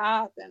beaten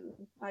path, and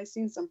I've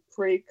seen some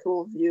pretty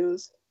cool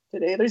views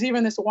today. There's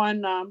even this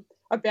one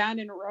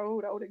abandoned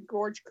road out in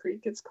Gorge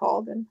Creek, it's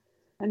called, and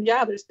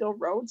yeah, there's still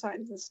road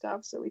signs and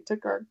stuff. So we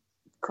took our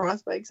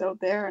cross bikes out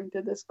there and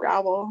did this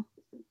gravel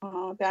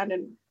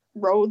abandoned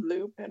road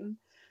loop, and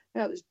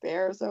yeah, there's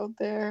bears out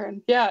there,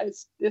 and yeah,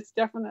 it's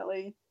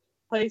definitely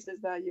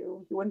places that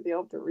you wouldn't be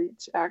able to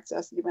reach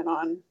access even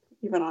on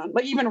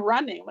like even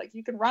running. Like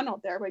you can run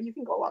out there, but you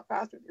can go a lot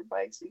faster with your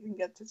bike, so you can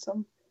get to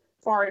some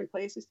far in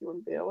places you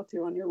wouldn't be able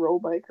to on your road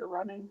bike or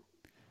running.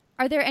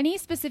 Are there any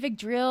specific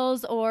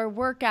drills or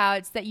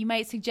workouts that you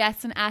might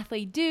suggest an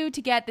athlete do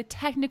to get the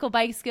technical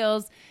bike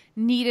skills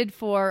needed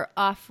for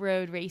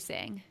off-road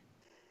racing?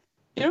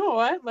 You know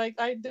what? Like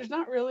there's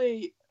not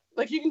really,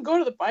 like you can go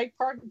to the bike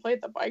park and play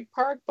at the bike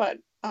park, but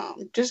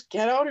just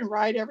get out and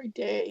ride every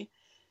day,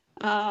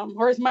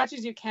 or as much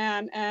as you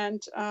can.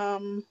 And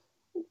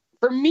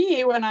for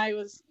me, when I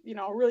was,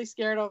 really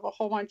scared of a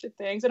whole bunch of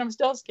things, and I'm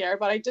still scared,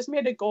 but I just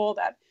made a goal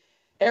that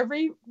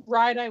every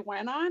ride I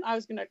went on, I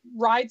was going to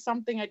ride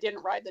something I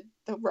didn't ride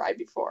the ride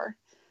before.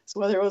 So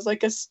whether it was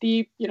like a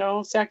steep,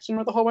 section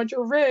with a whole bunch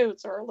of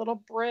roots, or a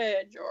little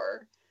bridge,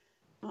 or,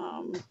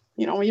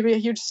 maybe a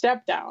huge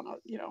step down,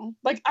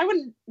 like I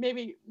wouldn't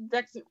maybe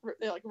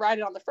ride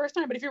it on the first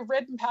time, but if you've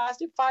ridden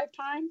past it 5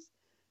 times,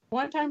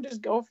 one time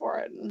just go for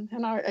it.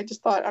 And I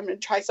just thought I'm going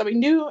to try something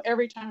new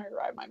every time I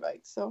ride my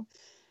bike. So,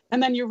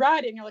 and then you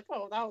ride it and you're like,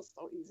 oh, that was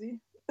so easy.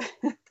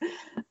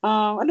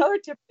 Another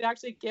tip to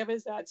actually give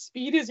is that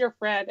speed is your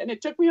friend, and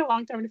it took me a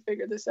long time to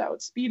figure this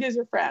out. Speed is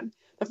your friend.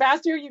 The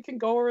faster you can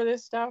go over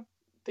this stuff,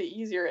 the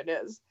easier it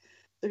is.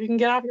 So if you can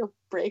get off your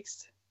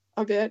brakes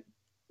a bit,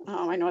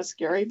 I know it's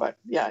scary, but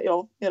yeah,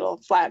 it'll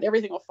flatten.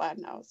 Everything will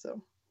flatten out.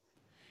 So.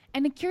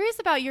 And I'm curious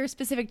about your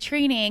specific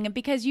training,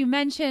 because you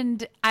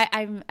mentioned,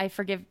 I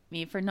forgive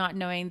me for not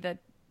knowing the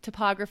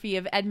topography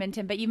of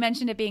Edmonton, but you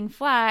mentioned it being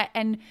flat.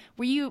 And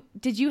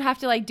did you have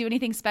to do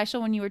anything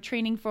special when you were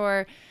training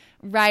for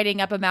riding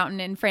up a mountain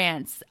in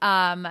France?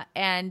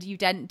 And you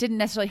didn't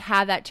necessarily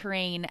have that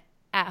terrain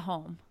at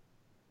home?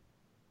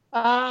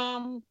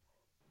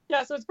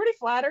 Yeah, so it's pretty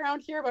flat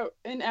around here, but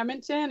in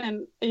Edmonton,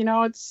 and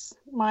it's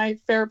my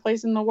favorite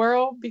place in the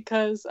world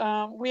because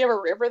we have a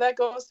river that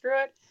goes through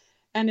it,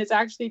 and it's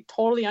actually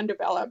totally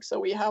undeveloped. So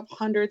we have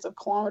hundreds of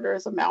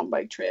kilometers of mountain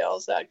bike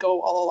trails that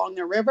go all along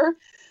the river.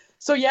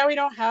 So yeah, we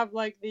don't have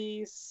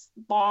these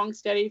long,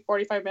 steady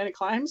 45-minute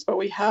climbs, but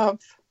we have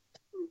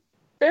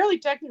fairly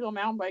technical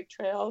mountain bike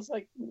trails.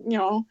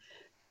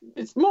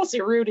 It's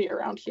mostly rooty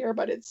around here,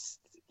 but it's,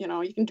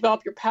 you can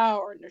develop your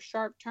power, and there's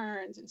sharp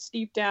turns and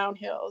steep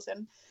downhills.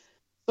 And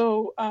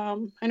so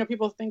I know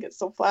people think it's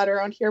so flat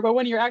around here, but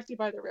when you're actually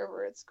by the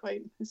river, it's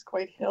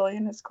quite hilly,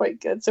 and it's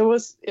quite good. So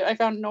I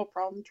found no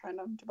problem trying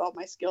to develop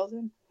my skills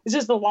in. It's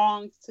just the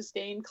long,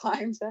 sustained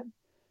climbs that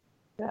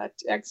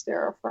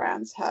Xterra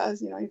France has.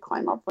 You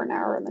climb up for an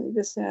hour and then you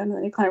descend, and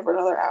then you climb for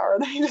another hour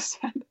and then you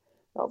descend.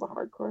 All the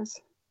hard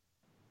course.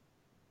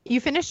 You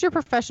finished your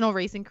professional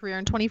racing career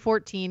in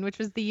 2014, which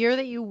was the year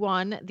that you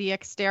won the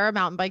Xterra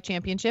Mountain Bike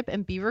Championship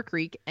in Beaver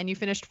Creek, and you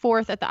finished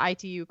 4th at the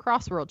ITU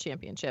Cross World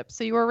Championship.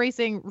 So you were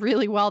racing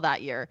really well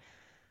that year.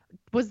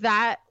 Was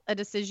that a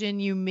decision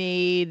you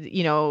made,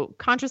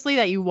 consciously,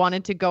 that you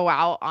wanted to go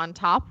out on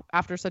top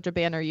after such a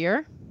banner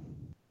year?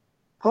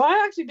 Well,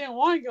 I actually didn't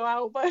want to go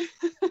out, but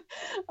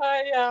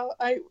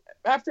I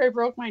after I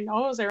broke my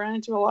nose, I ran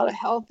into a lot of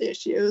health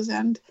issues,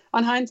 and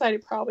on hindsight, I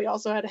probably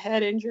also had a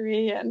head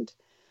injury, and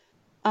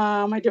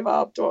I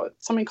developed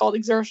something called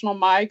exertional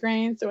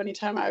migraine. So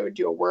anytime I would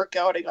do a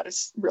workout, I got a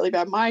really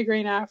bad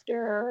migraine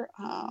after.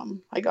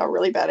 I got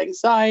really bad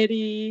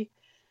anxiety.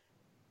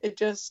 It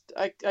just,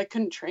 I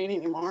couldn't train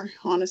anymore,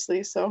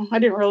 honestly. So I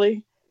didn't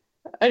really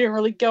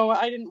go.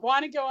 I didn't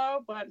want to go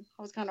out, but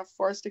I was kind of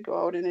forced to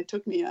go out, and it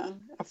took me a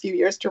few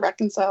years to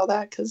reconcile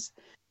that, because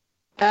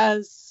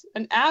as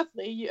an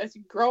athlete, as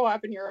you grow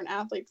up and you're an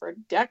athlete for a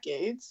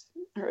decade,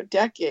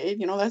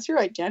 that's your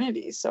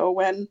identity. So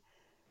when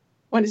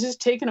it's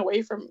just taken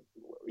away from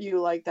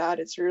you like that,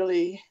 it's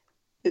really,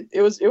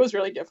 it was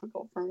really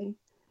difficult for me.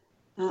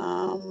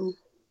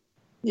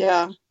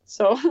 Yeah.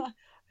 So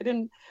I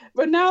didn't,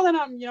 but now that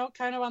I'm,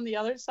 kind of on the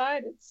other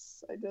side,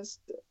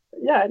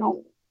 I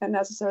don't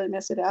necessarily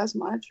miss it as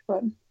much,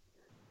 but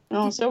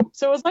so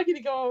I was lucky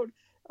to go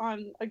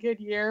on a good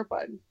year,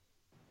 but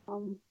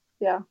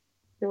yeah,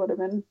 it would have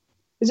been,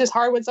 it's just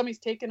hard when somebody's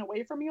taken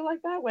away from you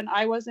like that. When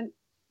I wasn't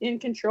in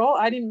control,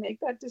 I didn't make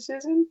that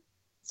decision.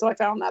 So I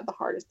found that the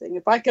hardest thing.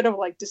 If I could have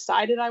like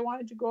decided I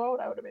wanted to go out,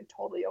 I would have been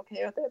totally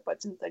okay with it.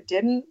 But since I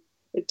didn't,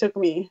 it took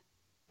me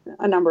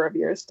a number of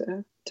years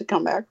to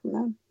come back from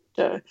that,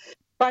 to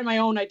find my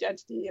own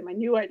identity and my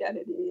new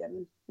identity,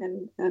 and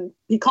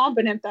be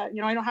confident that,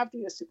 I don't have to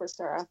be a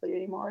superstar athlete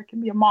anymore. I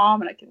can be a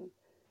mom, and I can,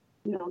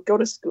 go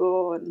to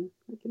school, and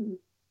I can,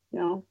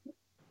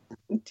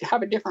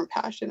 have a different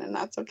passion, and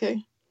that's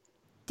okay.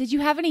 Did you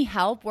have any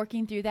help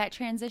working through that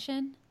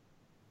transition?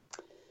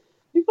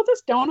 People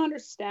just don't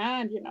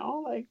understand,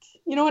 like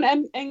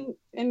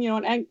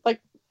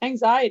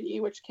anxiety,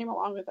 which came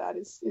along with that,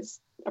 is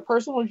a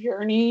personal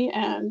journey.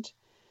 And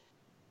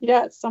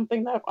yeah, it's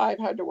something that I've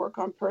had to work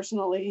on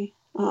personally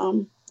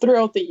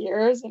throughout the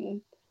years,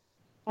 and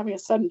having a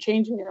sudden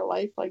change in your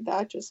life like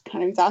that just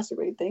kind of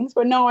exacerbate things.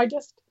 But no, I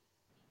just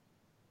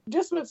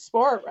with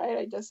sport,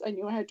 right? I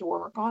knew I had to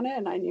work on it,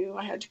 and I knew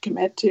I had to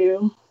commit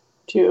to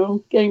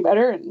getting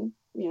better, and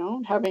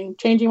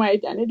changing my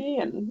identity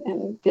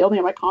and building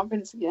up my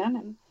confidence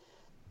again.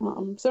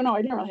 And so no,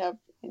 I didn't really have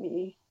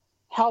any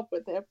help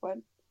with it, but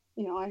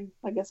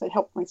I guess I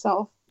helped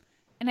myself.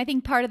 And I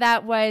think part of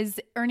that was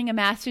earning a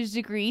master's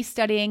degree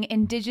studying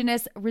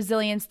Indigenous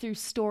resilience through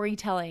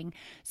storytelling.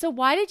 So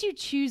why did you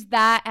choose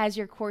that as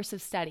your course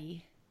of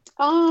study?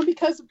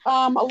 Because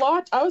I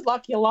was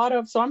lucky.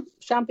 So I'm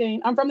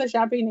from the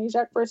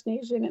Championese First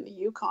Nation in the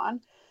Yukon,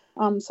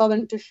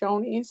 Southern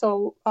Shoshone.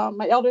 So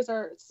my elders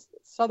are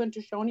Southern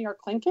Shoshone or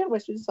Tlingit,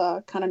 which is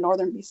kind of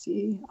northern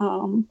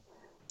BC,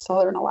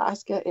 southern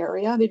Alaska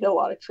area. They did a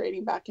lot of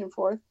trading back and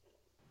forth.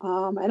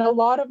 And a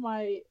lot of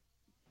my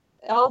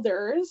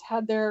elders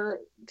had their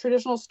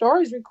traditional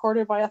stories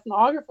recorded by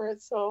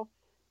ethnographers. So,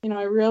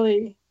 I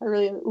really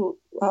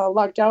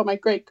lucked out. My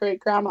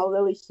great-great-grandma,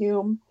 Lily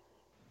Hume,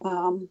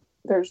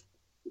 there's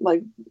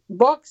like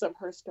books of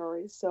her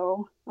stories.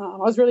 So I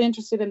was really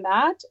interested in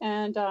that.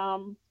 And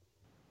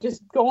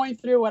just going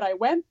through what I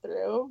went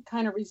through,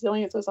 kind of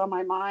resilience was on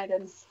my mind.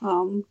 And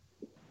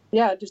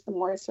just the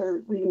more I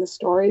started reading the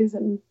stories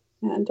and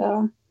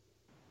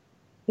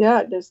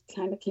it just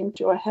kind of came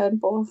to a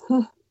head both.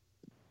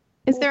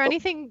 Is there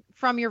anything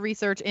from your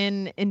research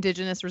in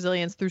Indigenous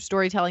resilience through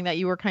storytelling that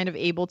you were kind of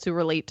able to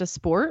relate to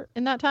sport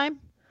in that time?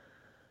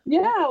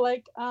 Yeah,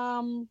 like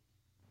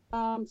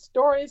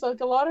stories, like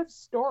a lot of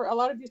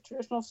these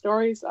traditional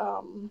stories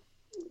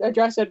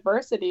address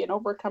adversity and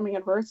overcoming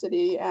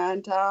adversity.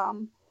 And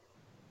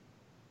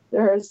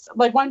there's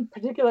like one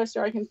particular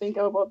story I can think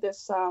of about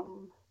this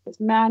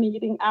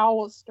man-eating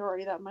owl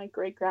story that my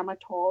great grandma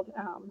told.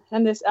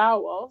 And this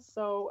owl,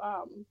 so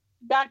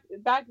back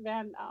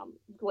then,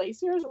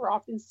 glaciers were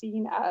often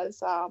seen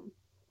as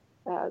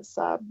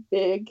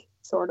big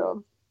sort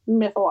of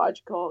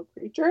mythological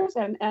creatures,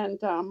 and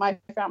my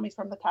family's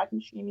from the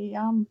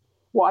Tatanchini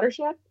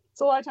watershed,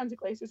 so a lot of times the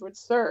glaciers would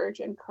surge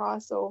and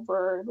cross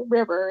over the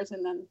rivers,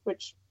 and then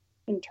which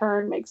in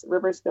turn makes the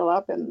rivers fill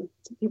up, and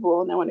people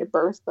will know when it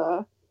bursts,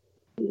 the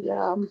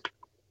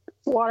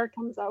water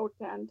comes out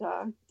and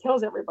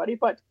kills everybody.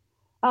 But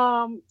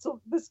so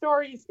the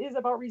story is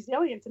about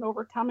resilience and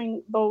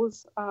overcoming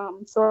those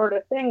sort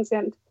of things.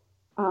 And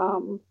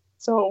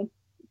so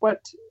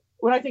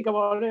when I think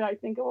about it, I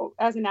think about,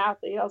 as an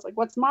athlete, I was like,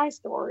 what's my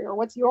story, or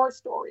what's your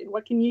story, and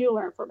what can you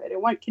learn from it,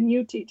 and what can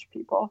you teach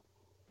people?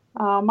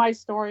 My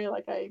story,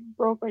 like, I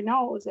broke my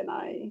nose and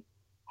I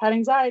had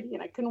anxiety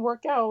and I couldn't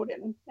work out,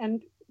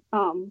 and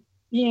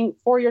being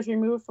 4 years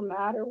removed from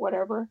that or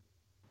whatever,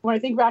 when I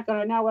think back on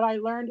it now, what I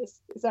learned is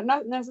that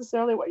not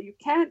necessarily what you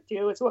can't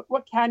do, it's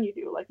what can you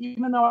do. Like,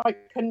 even though I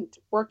couldn't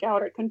work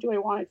out or couldn't do what I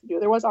wanted to do,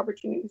 there was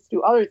opportunities to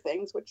do other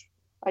things, which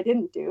I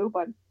didn't do.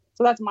 But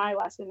so that's my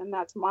lesson, and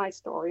that's my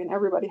story, and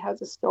everybody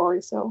has a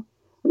story. So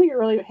I think it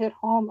really hit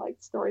home, like,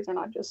 stories are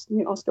not just,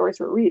 stories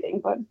for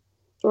reading, but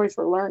stories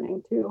for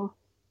learning too.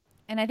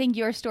 And I think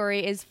your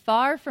story is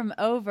far from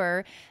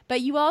over, but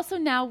you also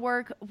now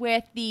work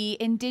with the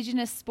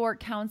Indigenous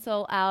Sport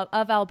Council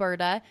of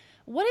Alberta.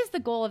 What is the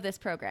goal of this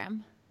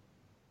program?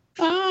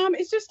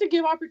 It's just to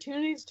give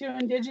opportunities to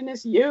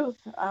Indigenous youth,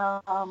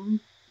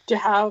 to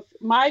have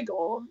my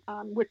goal,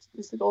 which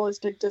is the goal is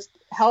to just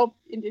help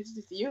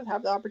Indigenous youth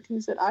have the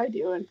opportunities that I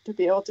do, and to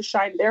be able to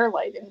shine their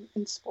light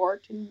in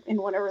sport and in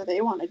whatever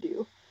they want to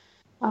do.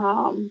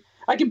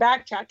 I can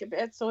backtrack a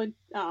bit. So in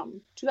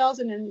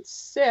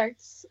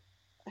 2006,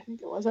 I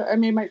think it was, I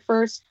made my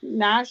first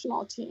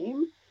national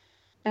team,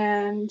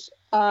 and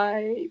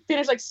I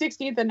finished like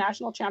 16th in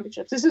national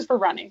championships. This is for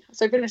running.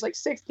 So I finished like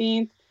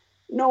 16th.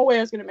 No way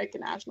I was going to make a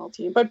national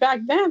team. But back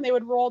then they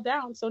would roll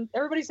down. So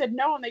everybody said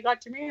no, and they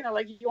got to me and they're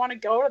like, you want to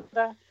go to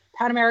the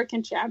Pan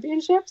American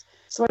Championships?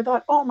 So I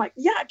thought,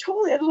 yeah,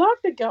 totally. I'd love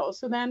to go.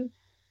 So then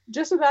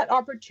just with that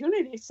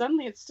opportunity,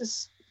 suddenly it's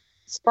just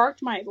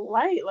sparked my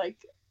light.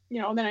 Like,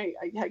 then I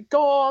had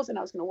goals, and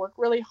I was going to work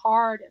really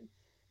hard. And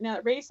now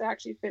that race, I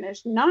actually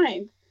finished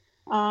 9th.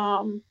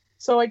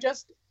 So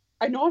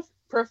I know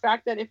for a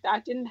fact that if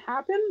that didn't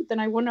happen,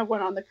 then I wouldn't have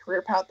went on the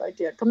career path I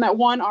did from that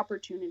one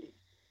opportunity.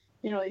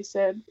 They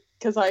said,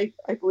 because I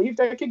believed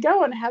I could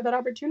go and had that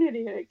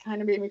opportunity, and it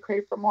kind of made me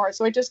crave for more.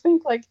 So I just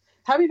think, like,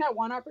 having that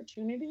one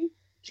opportunity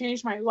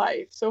changed my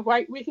life. So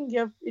if we can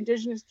give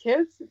Indigenous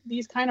kids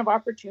these kind of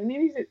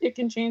opportunities, it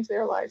can change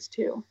their lives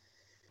too.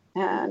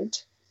 And,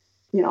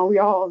 you know, we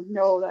all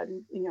know that,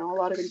 you know, a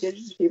lot of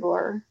Indigenous people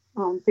are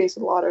faced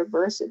with a lot of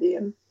adversity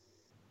and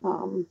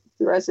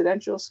the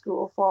residential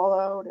school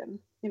fallout, and,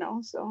 you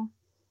know, so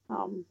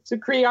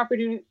create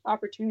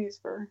opportunities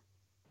for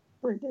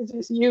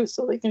Indigenous youth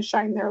so they can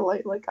shine their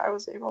light like I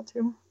was able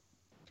to.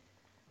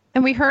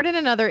 And we heard in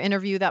another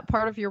interview that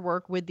part of your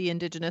work with the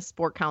Indigenous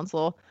Sport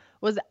Council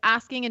was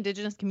asking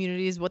Indigenous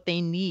communities what they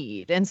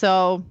need. And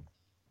so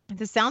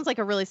this sounds like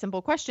a really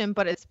simple question,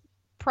 but it's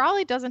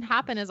probably doesn't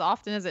happen as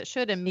often as it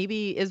should, and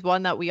maybe is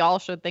one that we all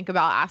should think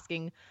about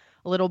asking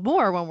a little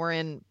more when we're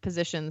in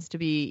positions to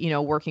be, you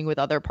know, working with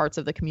other parts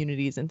of the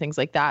communities and things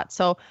like that.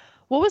 So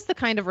what was the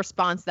kind of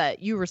response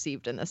that you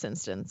received in this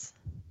instance?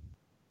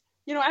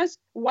 You know, as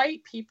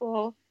white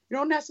people, you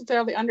don't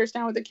necessarily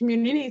understand what the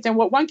community needs, and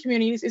what one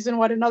community needs isn't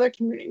what another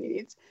community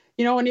needs.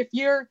 You know, and if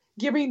you're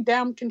giving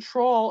them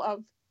control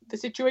of the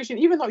situation,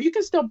 even though you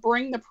can still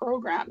bring the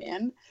program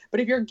in, but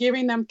if you're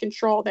giving them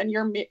control, then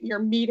you're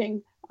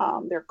meeting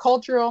their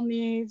cultural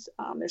needs,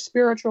 their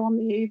spiritual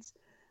needs,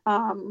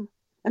 and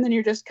then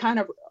you're just kind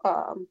of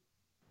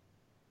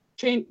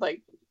changing,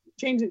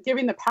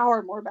 giving the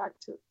power more back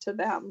to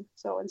them.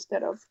 So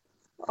instead of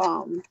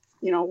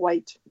you know,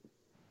 white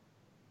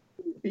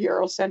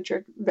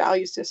Eurocentric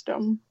value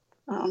system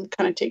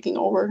kind of taking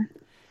over.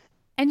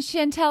 And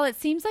Chantel, it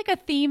seems like a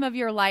theme of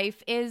your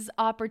life is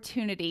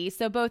opportunity.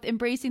 So both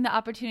embracing the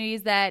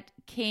opportunities that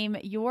came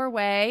your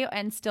way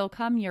and still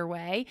come your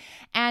way,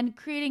 and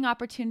creating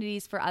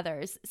opportunities for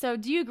others. So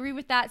do you agree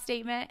with that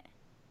statement?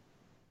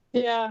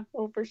 Yeah,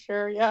 oh, for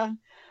sure. Yeah.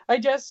 I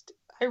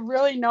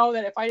really know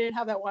that if I didn't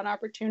have that one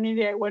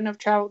opportunity, I wouldn't have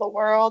traveled the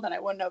world, and I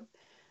wouldn't have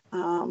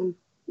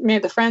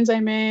made the friends I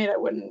made. I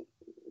wouldn't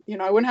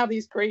have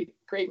these great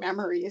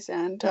memories.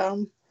 And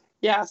so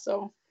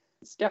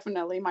it's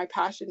definitely my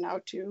passion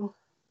now to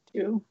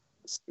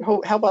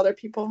help other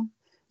people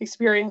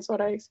experience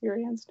what I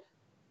experienced.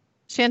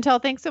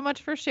 Chantel, thanks so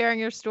much for sharing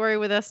your story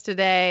with us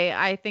today.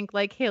 I think,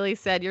 like Haley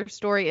said, your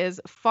story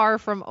is far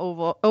from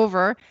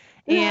over.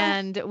 Yeah.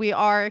 And we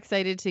are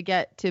excited to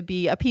get to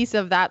be a piece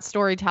of that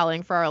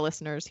storytelling for our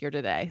listeners here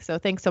today. So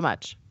thanks so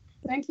much.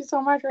 Thank you so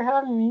much for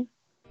having me.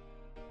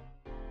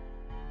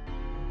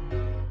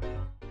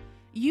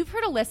 You've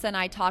heard Alyssa and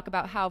I talk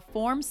about how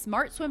Form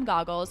Smart Swim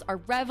goggles are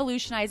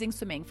revolutionizing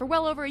swimming for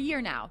well over a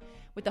year now.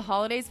 With the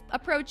holidays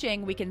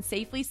approaching, we can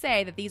safely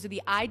say that these are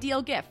the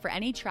ideal gift for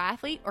any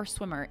triathlete or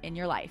swimmer in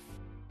your life.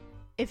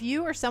 If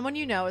you or someone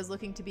you know is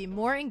looking to be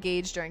more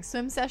engaged during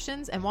swim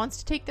sessions and wants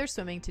to take their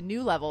swimming to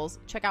new levels,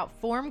 check out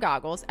Form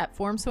Goggles at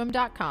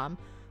formswim.com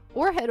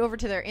or head over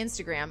to their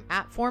Instagram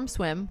at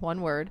formswim,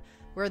 one word,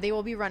 where they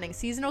will be running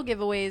seasonal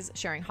giveaways,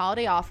 sharing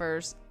holiday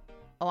offers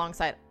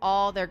alongside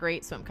all their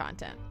great swim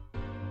content.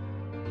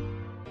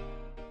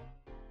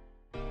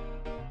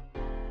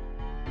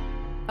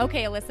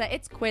 Okay, Alyssa,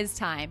 it's quiz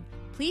time.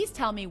 Please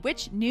tell me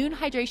which Nuun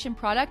hydration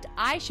product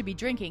I should be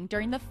drinking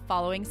during the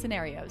following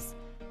scenarios.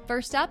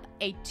 First up,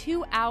 a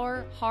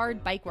 2-hour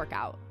hard bike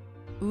workout.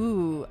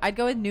 Ooh, I'd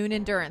go with Nuun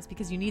Endurance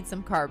because you need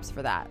some carbs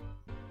for that.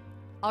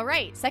 All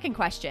right, second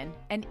question,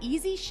 an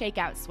easy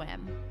shakeout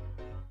swim.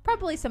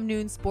 Probably some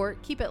Nuun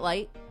Sport, keep it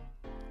light.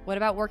 What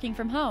about working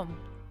from home?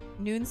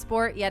 Nuun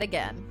Sport yet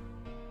again.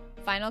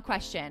 Final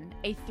question,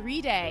 a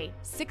 3-day,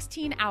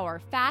 16-hour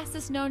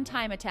fastest known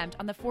time attempt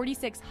on the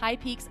 46 high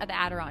peaks of the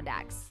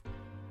Adirondacks.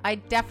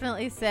 I'd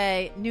definitely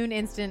say Nuun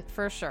Instant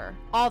for sure.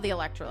 All the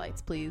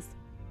electrolytes, please.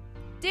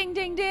 Ding,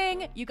 ding,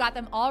 ding. You got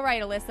them all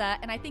right, Alyssa.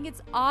 And I think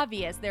it's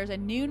obvious there's a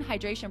Nuun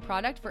hydration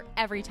product for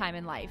every time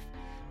in life.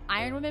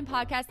 Iron Women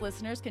podcast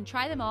listeners can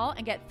try them all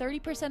and get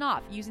 30%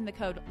 off using the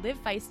code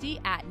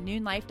LIVEFEISTY at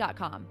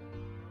nuunlife.com.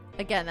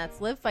 Again, that's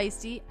Live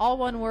Feisty, all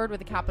one word with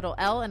a capital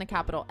L and a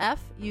capital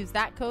F. Use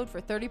that code for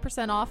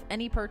 30% off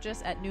any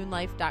purchase at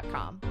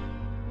nuunlife.com.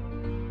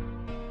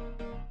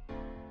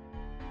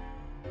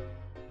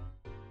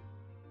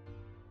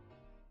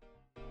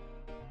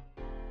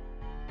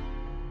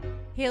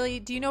 Haley,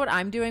 do you know what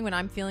I'm doing when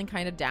I'm feeling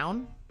kind of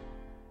down?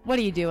 What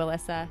do you do,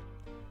 Alyssa?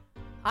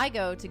 I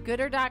go to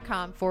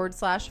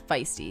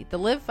goodr.com/feisty, the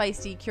Live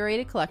Feisty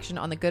curated collection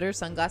on the Goodr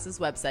Sunglasses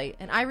website,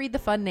 and I read the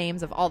fun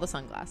names of all the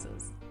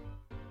sunglasses.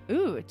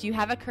 Ooh, do you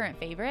have a current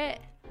favorite?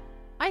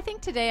 I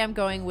think today I'm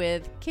going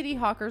with Kitty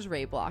Hawker's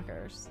Ray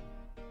Blockers.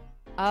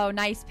 Oh,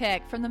 nice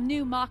pick from the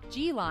new Mach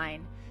G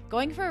line.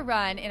 Going for a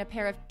run in a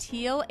pair of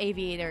teal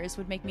aviators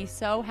would make me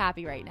so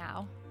happy right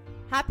now.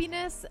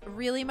 Happiness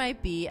really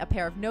might be a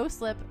pair of no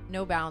slip,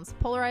 no bounce,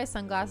 polarized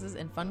sunglasses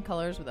in fun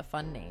colors with a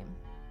fun name.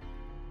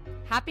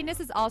 Happiness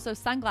is also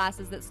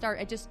sunglasses that start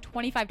at just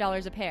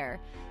 $25 a pair.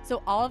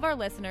 So all of our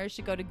listeners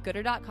should go to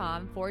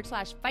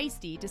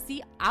goodr.com/feisty to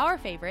see our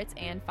favorites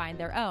and find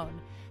their own.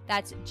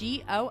 That's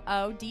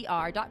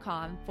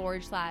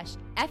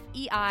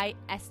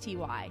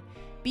GOODR.com/FEISTY.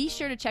 Be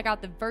sure to check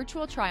out the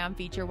virtual try-on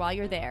feature while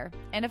you're there.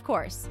 And of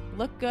course,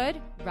 look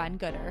good, run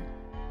gooder.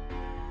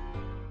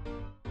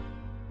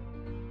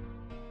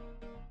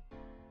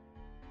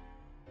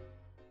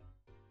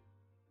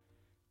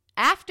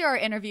 after our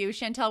interview,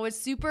 Chantel was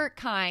super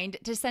kind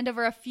to send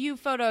over a few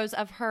photos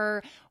of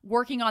her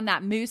working on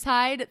that moose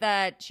hide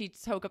that she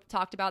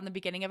talked about in the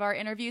beginning of our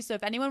interview. So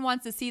if anyone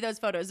wants to see those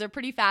photos, they're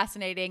pretty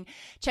fascinating.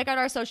 Check out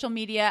our social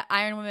media,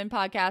 Iron Women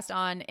Podcast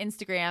on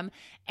Instagram,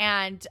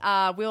 and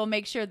we'll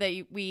make sure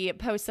that we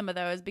post some of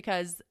those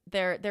because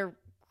they're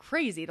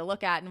crazy to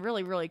look at and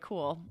really, really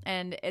cool.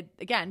 And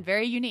again,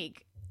 very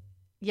unique.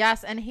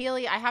 Yes, and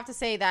Haley, I have to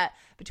say that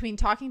between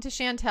talking to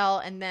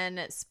Chantel and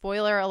then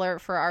spoiler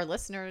alert for our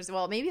listeners,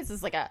 well, maybe this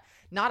is like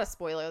not a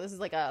spoiler, this is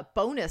like a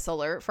bonus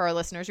alert for our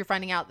listeners. You're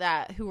finding out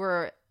that who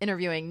we're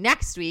interviewing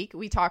next week,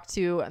 we talked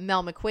to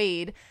Mel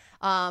McQuaid.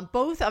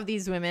 Both of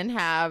these women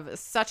have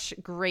such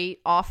great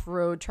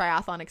off-road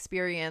triathlon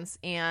experience,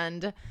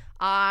 and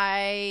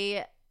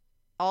I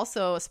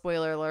also,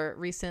 spoiler alert,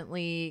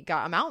 recently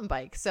got a mountain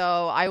bike.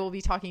 So I will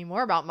be talking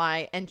more about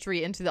my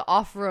entry into the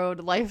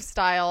off-road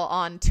lifestyle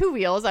on two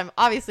wheels. I'm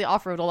obviously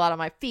off-road a lot on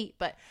my feet,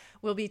 but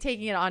we'll be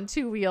taking it on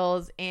two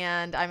wheels,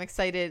 and I'm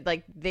excited.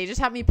 Like, they just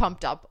have me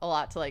pumped up a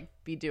lot to like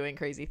be doing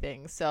crazy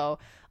things. So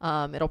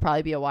it'll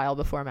probably be a while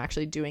before I'm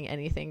actually doing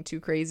anything too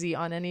crazy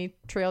on any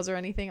trails or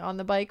anything on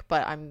the bike,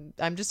 but I'm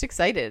just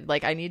excited.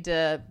 Like, I need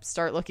to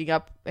start looking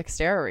up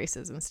Xterra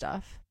races and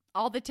stuff.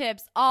 All the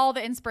tips, all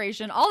the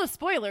inspiration, all the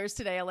spoilers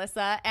today,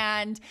 Alyssa.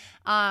 And,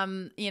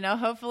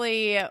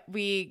 hopefully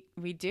we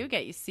do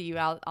get to see you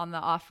out on the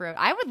off-road.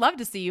 I would love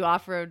to see you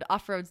off-road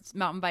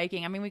mountain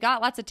biking. I mean, we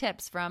got lots of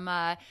tips from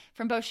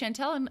both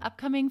Chantel and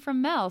upcoming from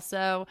Mel.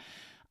 So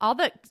all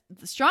the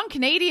strong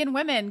Canadian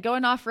women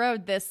going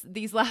off-road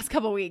these last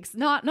couple weeks,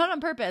 not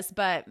on purpose,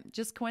 but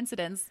just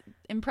coincidence.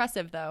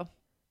 Impressive though.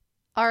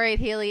 All right,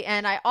 Haley.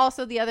 And I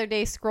also the other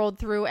day scrolled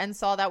through and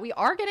saw that we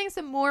are getting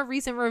some more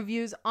recent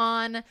reviews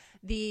on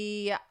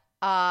the,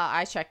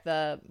 I checked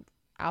the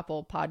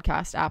Apple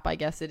Podcast app, I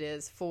guess it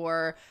is,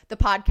 for the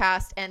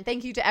podcast. And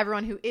thank you to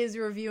everyone who is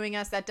reviewing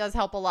us. That does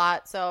help a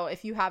lot. So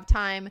if you have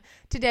time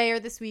today or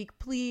this week,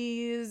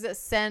 please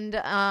send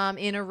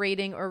in a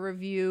rating or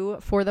review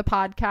for the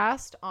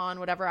podcast on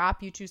whatever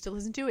app you choose to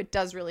listen to. It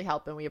does really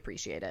help and we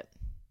appreciate it.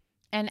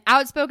 And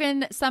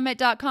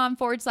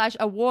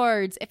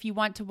outspokensummit.com/awards if you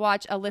want to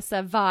watch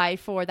Alyssa vie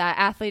for that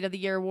Athlete of the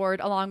Year award,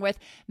 along with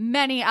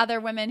many other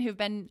women who've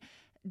been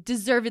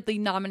deservedly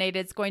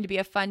nominated. It's going to be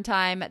a fun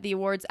time. The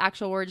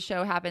actual awards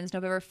show happens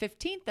November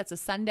 15th. That's a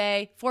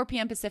Sunday, 4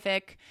 p.m.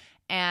 Pacific.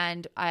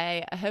 And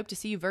I hope to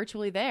see you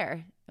virtually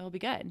there. It'll be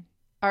good.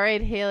 All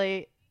right,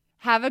 Haley.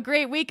 Have a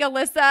great week,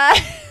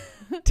 Alyssa.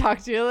 Talk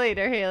to you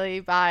later, Haley.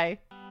 Bye.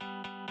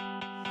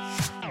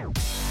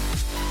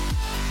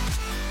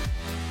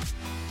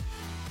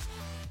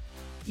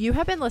 You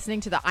have been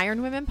listening to the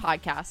Iron Women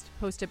podcast,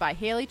 hosted by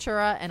Haley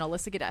Chura and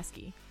Alyssa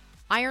Godesky.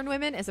 Iron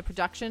Women is a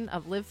production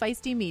of Live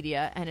Feisty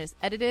Media and is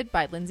edited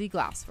by Lindsay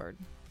Glassford.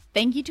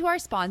 Thank you to our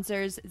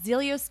sponsors,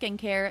 Zelio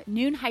Skincare,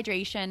 Noon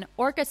Hydration,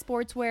 Orca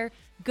Sportswear,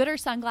 Gooder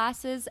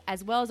Sunglasses,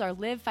 as well as our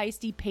Live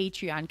Feisty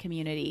Patreon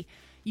community.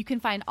 You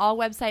can find all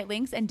website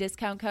links and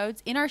discount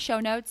codes in our show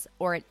notes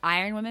or at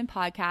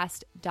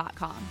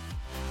ironwomenpodcast.com.